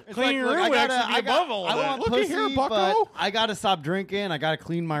Peterson. It's Clean like, your look, room I would gotta, actually be I got, above all I that. want Looky pussy, here, but bucko. I gotta stop drinking. I gotta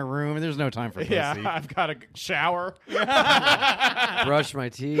clean my room. There's no time for pussy. Yeah, I've got to shower. Brush my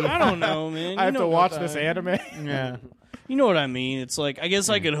teeth. I don't know, man. I have to know watch what this I- anime. Yeah. You know what I mean? It's like I guess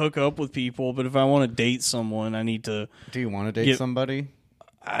I could hook up with people, but if I want to date someone, I need to. Do you want to date Yeah. somebody?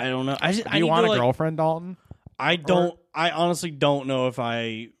 I don't know. I Do need you want to, a like, girlfriend, Dalton? I don't. I honestly don't know if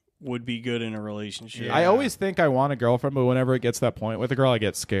I would be good in a relationship. Yeah. I always think I want a girlfriend, but whenever it gets to that point with a girl, I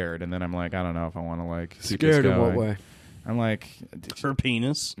get scared, and then I'm like, I don't know if I want to like keep this Scared in what going. way? I'm like, Her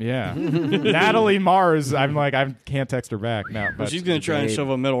penis. yeah, Natalie Mars. I'm like, I can't text her back. No, But but she's gonna try and babe. shove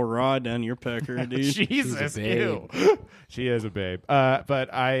a metal rod down your pecker, dude. Jesus, babe. ew. She is a babe.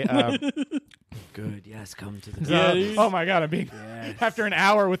 But I. Good. Yes, come to the. Yeah, dude. Oh my god, I'm being after an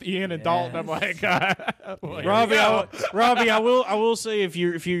hour with Ian and Dalton. I'm like, well, here Robbie, we go. I will say if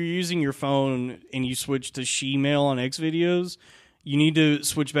you're using your phone and you switch to Shemail on X videos, you need to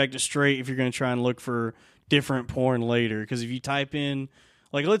switch back to straight if you're going to try and look for different porn later. Because if you type in,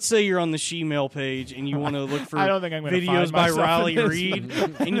 like, let's say you're on the Shemail page and you want to look for I don't think I'm gonna videos find by myself in Riley this. Reed,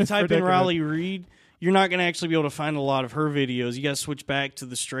 and you type in ridiculous. Riley Reed, you're not going to actually be able to find a lot of her videos. You got to switch back to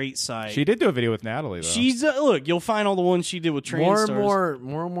the straight site. She did do a video with Natalie though. She's look. You'll find all the ones she did with trans More and stars.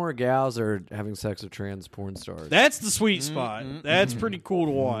 more gals are having sex with trans porn stars. That's the sweet spot. That's pretty cool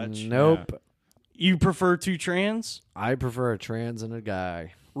to watch. Nope. You prefer two trans? I prefer a trans and a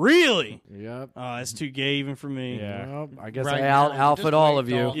guy. Really? Yep. Oh, that's too gay even for me. Yeah. Nope. I guess Right I now, outfit just all wait of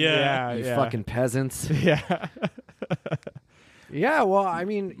you. till- Yeah. You fucking peasants. yeah. Yeah, well, I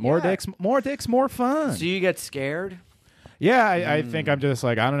mean, More yeah. dicks, more fun. So you get scared? Yeah, I think I'm just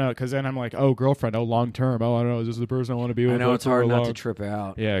like, I don't know, because then I'm like, oh, girlfriend, oh, long term, oh, I don't know, is this the person I want to be with? I know like, it's hard for not long- to trip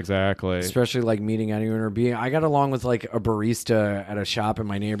out. Yeah, exactly. Especially like meeting anyone or being. I got along with like a barista at a shop in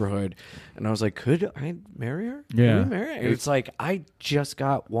my neighborhood, and I was like, "Could I marry her? Yeah. Could we marry her?" It's like I just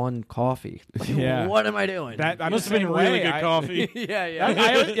got one coffee. Like, Yeah. what am I doing? That I'm Must the have been same really way. good coffee.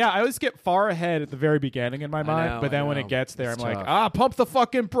 yeah. I always get far ahead at the very beginning in my mind, know, but then I when know. it gets there, It's I'm tough. like, pump the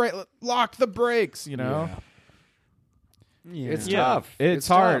fucking brake, lock the brakes, you know? It's Yeah. tough. It's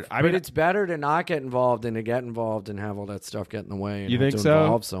hard. tough. I but mean- it's better to not get involved than to get involved and have all that stuff get in the way. And You have think to so?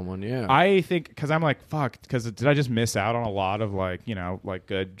 Involve someone, yeah. I think because I'm like, fuck, because did I just miss out on a lot of like, you know, like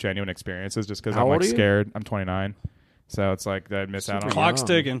good, genuine experiences just because How I'm old like are you? scared? I'm 29. So it's like that I miss out on Super Clock's young.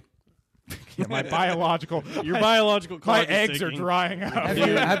 ticking. my biological. Your biological my clock is eggs are ticking. drying out.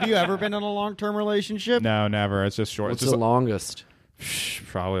 Have you ever been in a long-term relationship? No, never. It's just short. What's It's the just longest?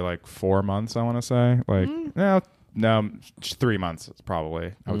 probably like 4 months. I want to say like no, 3 months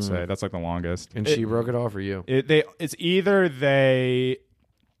probably. I would say that's like the longest. And she broke it off for you. It's either they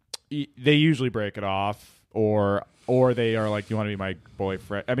they usually break it off, or they are like, "You want to be my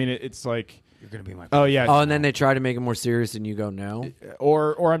boyfriend?" I mean, it's like You're gonna be my. Oh yeah. Oh, and then they try to make it more serious, and you go no.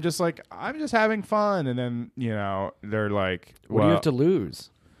 Or I'm just like, I'm just having fun, and then they're like, What do you have to lose?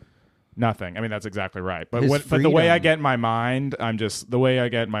 Nothing. I mean, that's exactly right. But His but the way I freedom. get in my mind, the way I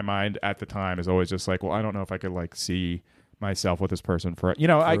get in my mind at the time is always just like, well, I don't know if I could like see myself with this person for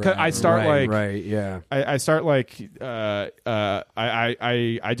I start I start like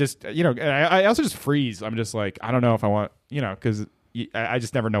I just I also just freeze. I'm just like, I don't know if I want because I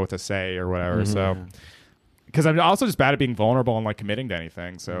just never know what to say or whatever. So because I'm also just bad at being vulnerable and like committing to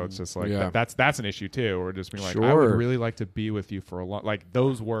anything. So it's just like that's an issue too. Or just being like, I would really like to be with you for a long, like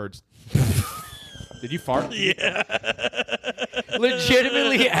those words. Did you fart? Yeah.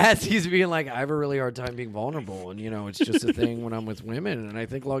 Legitimately, as he's being like, I have a really hard time being vulnerable, and it's just a thing when I'm with women, and I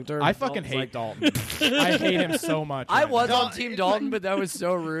think long term. I fucking hate Dalton. I hate him so much. I right was now. on Team Dalton, but that was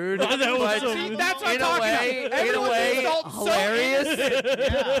so rude. That was so But rude. That's what I'm in a talking way, about. in a Everyone way, thinks Dalton's so hilarious.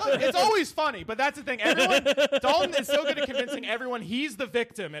 innocent. It's always funny, but that's the thing. Dalton is so good at convincing everyone he's the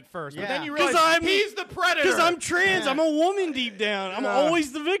victim at first, but then you realize he's the predator. Because I'm trans. I'm a woman deep down. I'm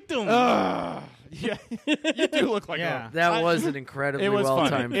always the victim. Yeah, you do look like Yeah. a. That was an incredibly It was well funny.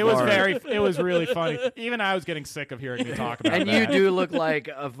 timed. It was really funny. Even I was getting sick of hearing you talk about And that. you do look like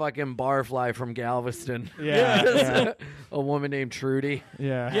a fucking barfly from Galveston. Yeah. A woman named Trudy.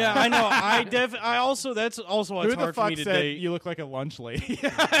 Yeah. Yeah, I know. I also that's also why Who it's the hard for fuck me to said date. you look like a lunch lady?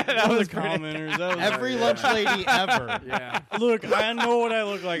 That was commenters. That was Every lunch lady ever. Yeah. Look, I know what I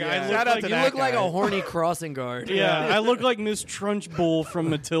look like. I Yeah. look Shout out like to You that look like guy. a horny crossing guard. yeah, I look like Miss Trunchbull from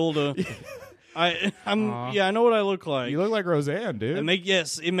Matilda. I know what I look like. You look like Roseanne, dude. It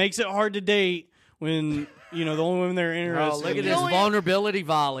makes it hard to date when the only women they're interested. Oh, look at in. this vulnerability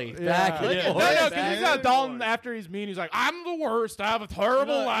volley. Back and No, forth. because back he's not and Dalton forth. after he's mean. He's like, I'm the worst. I have a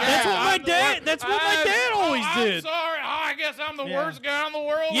terrible life. That's what my I'm the dad- worst. that's what my dad always I'm did. sorry. I guess I'm the worst guy in the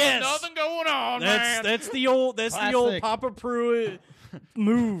world. Yes. There's nothing going on, man. That's the old Classic. Papa Pruitt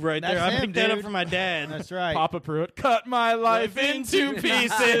move right there. That's I him, picked that up dude. from my dad. That's right. Papa Pruitt cut my life into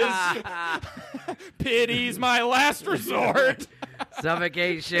pieces. Pity's my last resort.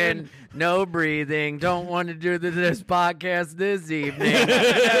 Suffocation, no breathing. Don't want to do this podcast this evening.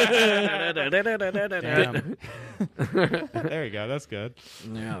 Damn. There you go. That's good.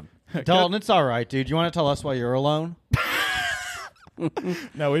 Yeah. Dalton, it's all right, dude. You want to tell us why you're alone?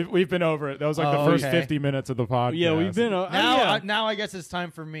 No, we've been over it. That was like Oh, the first okay. 50 minutes of the podcast. Yeah, we've been. Now I guess it's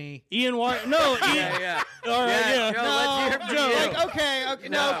time for me. Ian White. No, Ian. Yeah. All right, yeah. Joe, let's hear from Joe. you. Like, okay,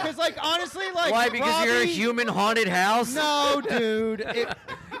 no, because like honestly, like Why? Because you're a Robbie- human haunted house? No, dude.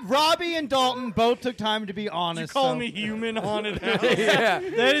 Robbie and Dalton both took time to be You honest. call so- me human haunted house. Yeah.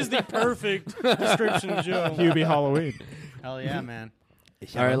 That is the perfect description of Joe. Hubie Halloween. Hell yeah, man.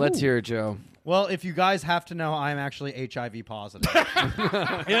 All right, let's hear it, Joe. Well, if you guys have to know, I'm actually HIV positive.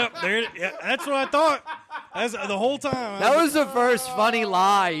 Yep, that's what I thought. That's the whole time. That was the first funny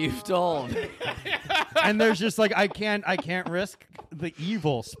lie you've told. And there's just like I can't risk the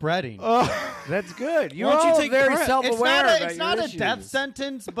evil spreading. That's good. You're Why don't you all take very prep? self-aware. It's not a death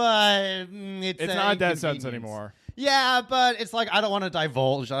sentence, but It's not a death sentence anymore. Yeah, but it's like I don't want to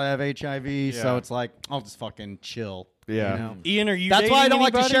divulge. I have HIV, so Yeah. it's like I'll just fucking chill. Yeah. You know? Ian, are you? That's why I don't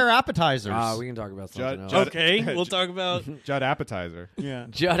like to anybody? share appetizers. We can talk about something else. Judd- Okay, we'll talk about Judd Appetizer. yeah.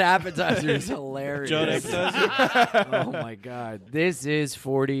 Judd Appetizer is hilarious. Judd appetizer. Oh my god, this is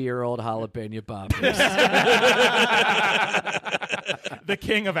 40-year-old jalapeno poppers. The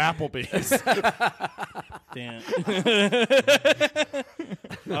king of Applebee's. Damn.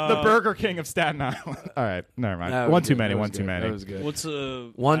 The Burger King of Staten Island. All right. Never mind. That was One too good. many. That was One too good. many. That was good. What's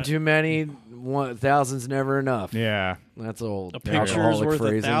One too many. Thousands never enough. Yeah. That's old. a picture is alcoholic worth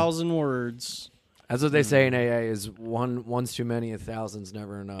phrasing. 1,000 words. That's what they say in AA. Is one's too many, 1,000's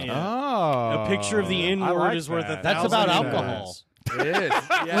never enough. Yeah. Oh. A picture of the N I word like is worth that. 1,000. That's about Thousand alcohol. It is.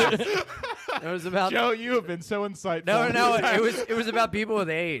 Yes. It was about. Joe, you have been so insightful. No. It was about people with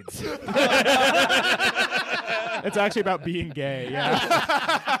AIDS. It's actually about being gay.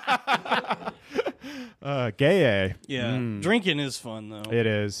 Yeah. Gay. Yeah, drinking is fun though. It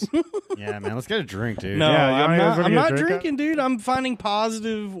is. Yeah, man. Let's get a drink, dude. No, Yeah, you I'm wanna not. go I'm get a not drink drinking, dude. I'm finding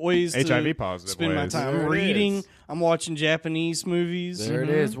positive ways to HIV positive spend my ways. time. There I'm it reading. is. I'm watching Japanese movies. There it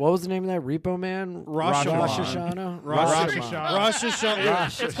is. What was the name of that Repo Man? Rosh Hashanah. Rosh Rosh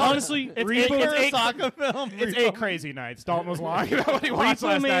Hashanah. Honestly, Repo. soccer film. It's 8 Crazy Nights. Dalton was lying about what he watched Repo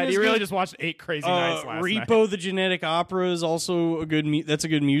last Man night. is He really good. just watched 8 Crazy Nights last night. Repo the Genetic Opera is also a good. That's a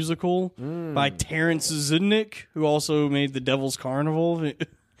good musical by Terrence Zidnick, who also made The Devil's Carnival.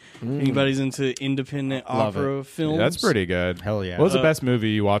 Anybody's into independent Love opera films? That's pretty good. Hell yeah. What was the best movie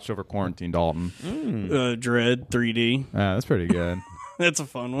you watched over quarantine, Dalton? Dread 3D. That's pretty good. That's a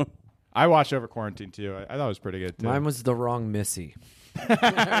fun one. I watched over quarantine too. I thought it was pretty good too. Mine was The Wrong Missy.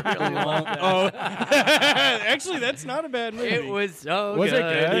 Actually, that's not a bad movie. It was so Was good.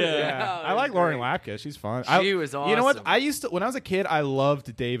 it good? Yeah. I like Lauren Lapkus. She's fun. She was You know what? awesome. I used to when I was a kid. I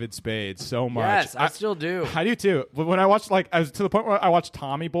loved David Spade so much. Yes, I still do. I do too. But when I watched, I was to the point where I watched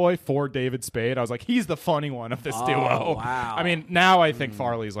Tommy Boy for David Spade. I was like, he's the funny one of this duo. Wow. I mean, now I think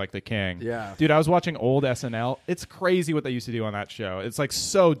Farley's like the king. Yeah. Dude, I was watching old SNL. It's crazy what they used to do on that show. It's like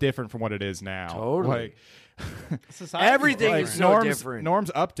so different from what it is now. Totally. Like, Everything like is so different. Norm's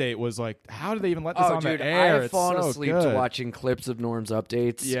update was like, how did they even let this Oh, on dude, the air? I've It's fallen so asleep good. to watching clips of Norm's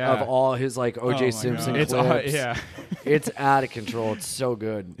updates Yeah. of all his like Oh my OJ Simpson God. It's clips. yeah. It's out of control. It's so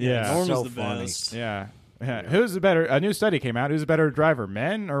good. Yeah. It's Norm so is the funny. best. Yeah. Yeah. Who's the better? A new study came out. Who's a better driver,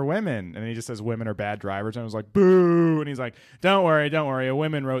 men or women? And he just says women are bad drivers. And I was like, boo. And he's like, don't worry. A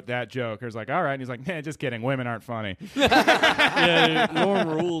woman wrote that joke. I was like, all right. And he's like, just kidding. Women aren't funny. Yeah, dude, Norm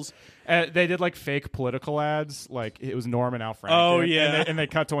rules. They did like fake political ads. Like it was Norm and Al Franken. Oh, yeah. And they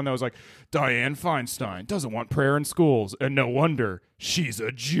cut to one that was like, Dianne Feinstein doesn't want prayer in schools. And no wonder she's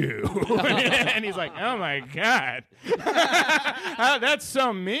a Jew. And he's like, oh my God. That's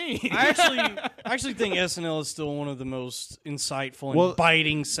so mean. I actually think SNL is still one of the most insightful and Well,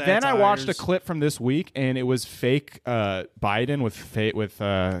 biting satires. Then I watched a clip from this week, and it was fake Biden it was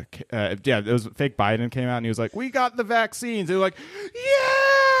fake Biden came out, and he was like, "We got the vaccines." They were like,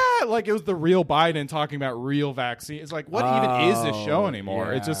 "Yeah!" Like it was the real Biden talking about real vaccines. It's like, what even is this show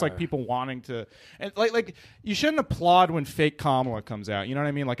anymore? It's just like yeah. people wanting to, and like you shouldn't applaud when fake Kamala comes out. You know what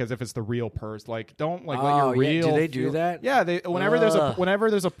I mean? Like as if it's the real person. Like don't like let your Oh, yeah. real. Do they do that? Yeah, they whenever Ugh. whenever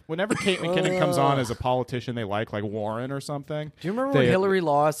Kate McKinnon comes on as a politician they like Warren or something. Do you remember when Hillary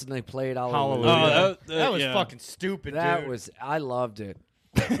lost and they played Hallelujah? Hallelujah. That was yeah. fucking stupid, That dude. was I loved it.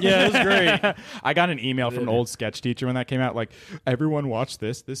 Yeah, it was great. I got an email from an old sketch teacher when that came out. Like, everyone watch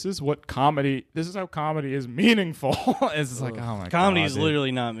this. This is how comedy is meaningful. It's just like, oh my god, Comedy is dude.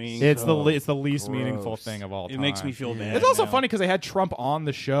 literally not meaningful. It's the least meaningful thing of all time. It makes me feel bad. It's also now. funny because they had Trump on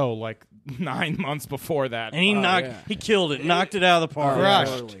the show like 9 months before that. And he killed it, knocked it out of the park.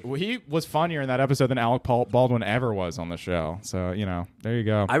 Crushed. Totally. Well, he was funnier in that episode than Alec Baldwin ever was on the show. So there you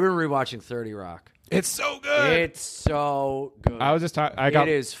go. I've been rewatching 30 Rock. It's so good. It's so good. I was just it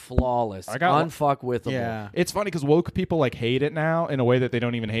is flawless. I got- Unfuckwithable. Yeah. It's funny because woke people like hate it now in a way that they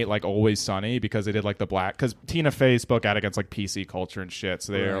don't even hate like Always Sunny because they did like the black because Tina Fey spoke out against like PC culture and shit,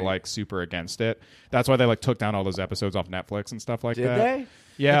 so they are Right. like super against it. That's why they like took down all those episodes off Netflix and stuff like Did that. they?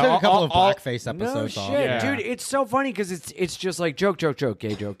 Yeah, They took a couple of all- blackface No episodes shit, off. Yeah. dude. It's so funny because it's just like joke,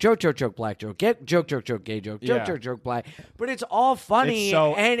 gay joke, black joke, joke, gay joke, Yeah. joke, black. But it's all funny, It's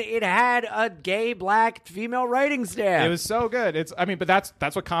so- and it had a gay, black, female writing staff. It was so good. But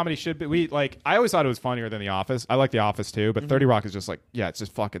that's what comedy should be. I always thought it was funnier than The Office. I like The Office too, but 30 Rock is just like, it's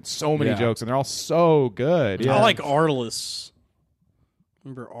just fucking so many Yeah. jokes and they're all so good. Yeah. I like Arliss.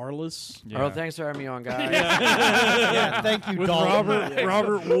 Remember Arliss? Yeah. Earl, thanks for having me on, guys. Yeah, thank you, With Dalton.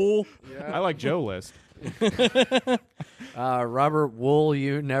 Robert Wool. I like Joe List. Robert Wool,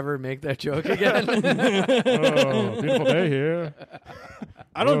 you never make that joke again. Oh, beautiful day here.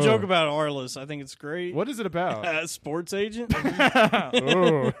 I don't joke about Arliss. I think it's great. What is it about? Sports agent?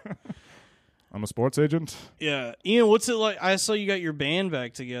 Oh. I'm a sports agent. Yeah. Ian, what's it like? I saw you got your band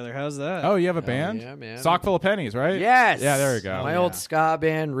back together. How's that? Oh, you have a band? yeah, man. Sock full of pennies, right? Yes. Yeah, there you go. My old ska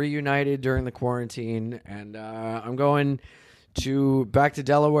band reunited during the quarantine, and I'm going back to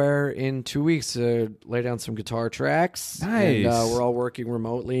Delaware in 2 weeks to lay down some guitar tracks. Nice. And we're all working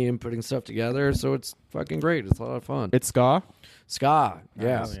remotely and putting stuff together, so it's fucking great. It's a lot of fun. It's ska. Ska,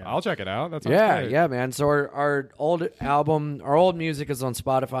 yeah. I'll check it out. That sounds Yeah, great. yeah, man. So our old album, our old music is on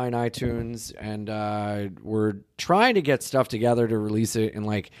Spotify and iTunes, and we're trying to get stuff together to release it in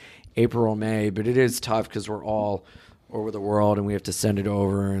like April or May, but it is tough because we're all over the world and we have to send it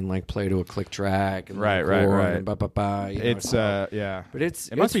over and like play to a click track and Right, record right. and ba-ba-ba, you know, It's so- yeah. But it's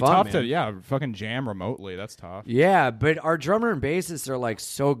It must be fun, tough man. to fucking jam remotely. That's tough. Yeah, but our drummer and bassist are like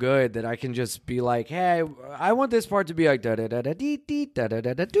so good that I can just be like, "Hey, I want this part to be like da da da da dee dee da da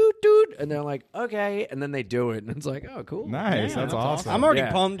da da doot doot," and they're like, "Okay," and then they do it, and it's like, "Oh, cool, Nice. Yeah, that's awesome. I'm already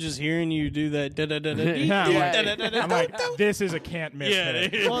Yeah. pumped just hearing you do that. Yeah, I'm like, this is a can't miss Yeah,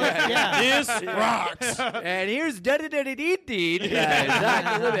 hit. dude. Well, yeah. This rocks. And here's da da da da-da-da-da-dee-dee.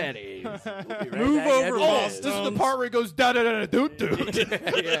 Back to the Bennies. We'll be right Move back over, after Lost. this. This is the part where he goes da da da da doot doot.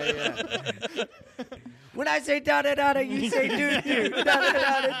 Yeah. When I say da-da-da-da, you say doo-doo.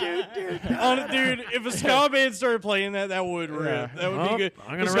 Da-da-da-da, doo-doo. Dude, if a ska band started playing that, that would rip. Yeah. That would Well, be good.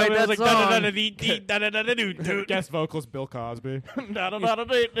 I'm gonna The ska write band that was song. da-da-da-da-dee-dee, da-da-da-da-doo-doo. Guest vocals Bill Cosby.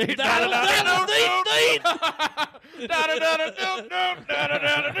 Da-da-da-da-dee-dee.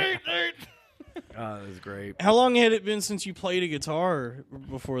 Oh, that was great. How long had it been since you played a guitar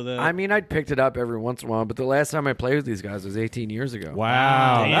before that? I mean, I'd picked it up every once in a while, but the last time I played with these guys was 18 years ago.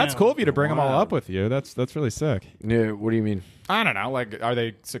 Wow, Damn. that's cool of you to bring them all Wow. up with you. That's really sick. Yeah, what do you mean? I don't know. Like, are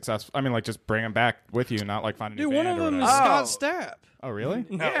they successful? I mean, like, just bring them back with you, not like find a new Dude, one band of or them is whatever. Scott Stapp. Oh, really?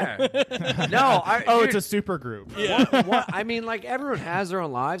 Yeah. No, Oh, dude, it's a super group. I mean, like everyone has their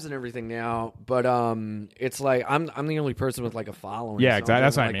own lives and everything now, but it's like I'm the only person with like a following. Yeah, so I'm exactly.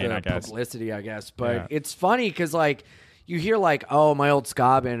 That's doing, what I like, mean, the I guess. publicity, I guess. But Yeah. it's funny because like you hear like, oh, my old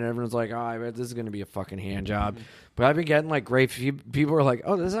ska band, and everyone's like, oh, I bet this is gonna be a fucking hand job. But I've been getting like great people are like,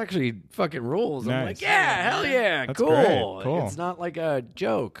 oh, this actually fucking rules. I'm Nice. like, yeah, hell yeah, That's cool. great. Cool. It's not like a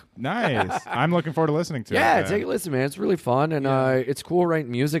joke. Nice. I'm looking forward to listening to it. Yeah, then. take a listen, man. It's really fun, and it's cool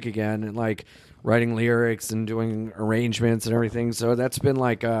writing music again, and like writing lyrics and doing arrangements and everything. So that's been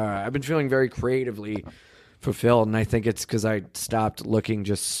like I've been feeling very creatively fulfilled, and I think it's because I stopped looking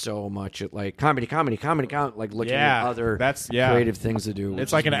just so much at like comedy, like looking Yeah, at other yeah. creative things to do. which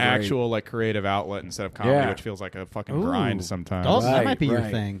It's like has an been great. actual like creative outlet instead of comedy, Yeah. which feels like a fucking grind sometimes. Dawson, that Right, might be your right.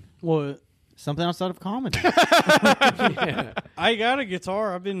 thing. What? Something outside of comedy. I got a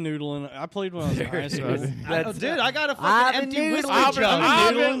guitar. I've been noodling. I played when I was in high school. Dude, I got a I've fucking been empty whiskey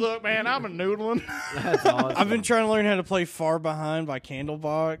noodling. jug. Look, man, I'm a noodling. That's awesome. I've been trying to learn how to play Far Behind by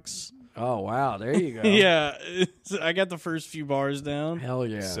Candlebox. Oh wow, there you go. Yeah, I got the first few bars down. Hell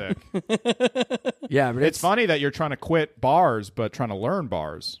yeah. Sick. Yeah, but It's funny that you're trying to quit bars, but trying to learn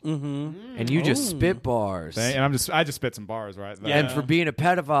bars. and you just spit bars. And I just spit some bars right there. Yeah. And for being a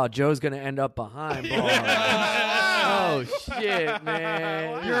pedophile, Joe's gonna end up behind bars. Oh shit,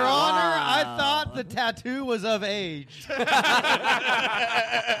 man! Your Honor, I thought the tattoo was of age.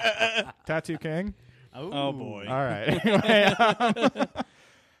 Tattoo King. Oh boy. All right. Anyway,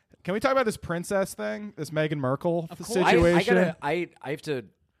 can we talk about this princess thing? This Meghan Markle situation? I have to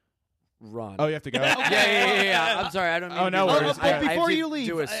run. Oh, you have to go. yeah. I'm sorry, I don't mean Oh, to no do worries. this. But I have before to you leave,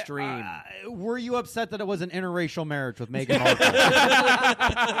 do a stream. Were you upset that it was an interracial marriage with Meghan Markle?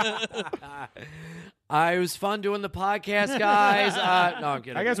 It was fun doing the podcast, guys. No, I'm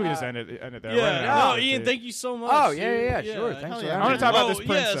kidding. I guess we just end it there. Yeah. We're in No, hour, Ian, dude. thank you so much. Oh, yeah. Sure. Thanks hell for yeah. I having want me. to talk about Oh, this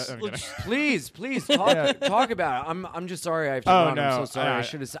princess. yes, I'm let's- kidding. Please talk about it. I'm just sorry I have to Oh, run. no. I'm so sorry. I I-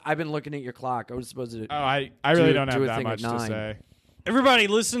 should have. I've been looking at your clock. I was supposed to. Oh, I really don't do have a that thing much at to 9. say. Everybody,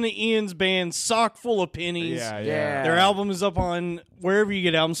 listen to Ian's band, Sock Full of Pennies. Yeah. Their album is up on wherever you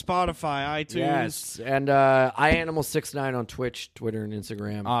get albums, Spotify, iTunes. Yes, and iAnimal69 on Twitch, Twitter, and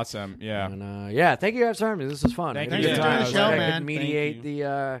Instagram. Awesome. Yeah. And thank you guys for having me. This was fun. Thank Had you a good for doing time. the show, I could man. mediate Thank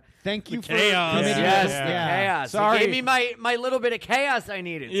the. Thank you The for chaos. committing Yes, this. the Yeah. chaos. Sorry. It gave me my little bit of chaos I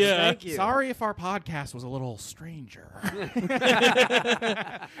needed. So Yeah. thank you. Sorry if our podcast was a little stranger.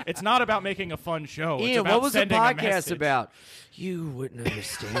 It's not about making a fun show. It's Ian, about what was the sending a podcast message. about? You wouldn't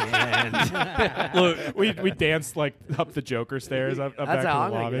understand. Look, we danced like up the Joker stairs. Up That's back how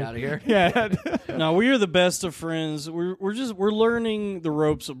to the I'm lobby. gonna get out of here. Yeah. No, we are the best of friends. We're learning the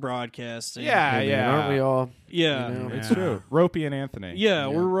ropes of broadcasting. Yeah, Hey, man, yeah. aren't we all? Yeah. You know? It's true. Ropey and Anthony. Yeah,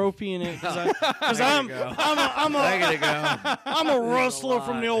 we're ropey in it because I'm I gotta I'm a rustler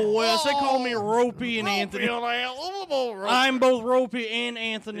from the old west. They call me Ropey and Anthony. I'm both Ropey and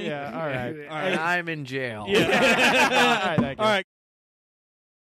Anthony. Yeah. All right. go. And I'm in jail. Yeah. All right. Thank you. All right.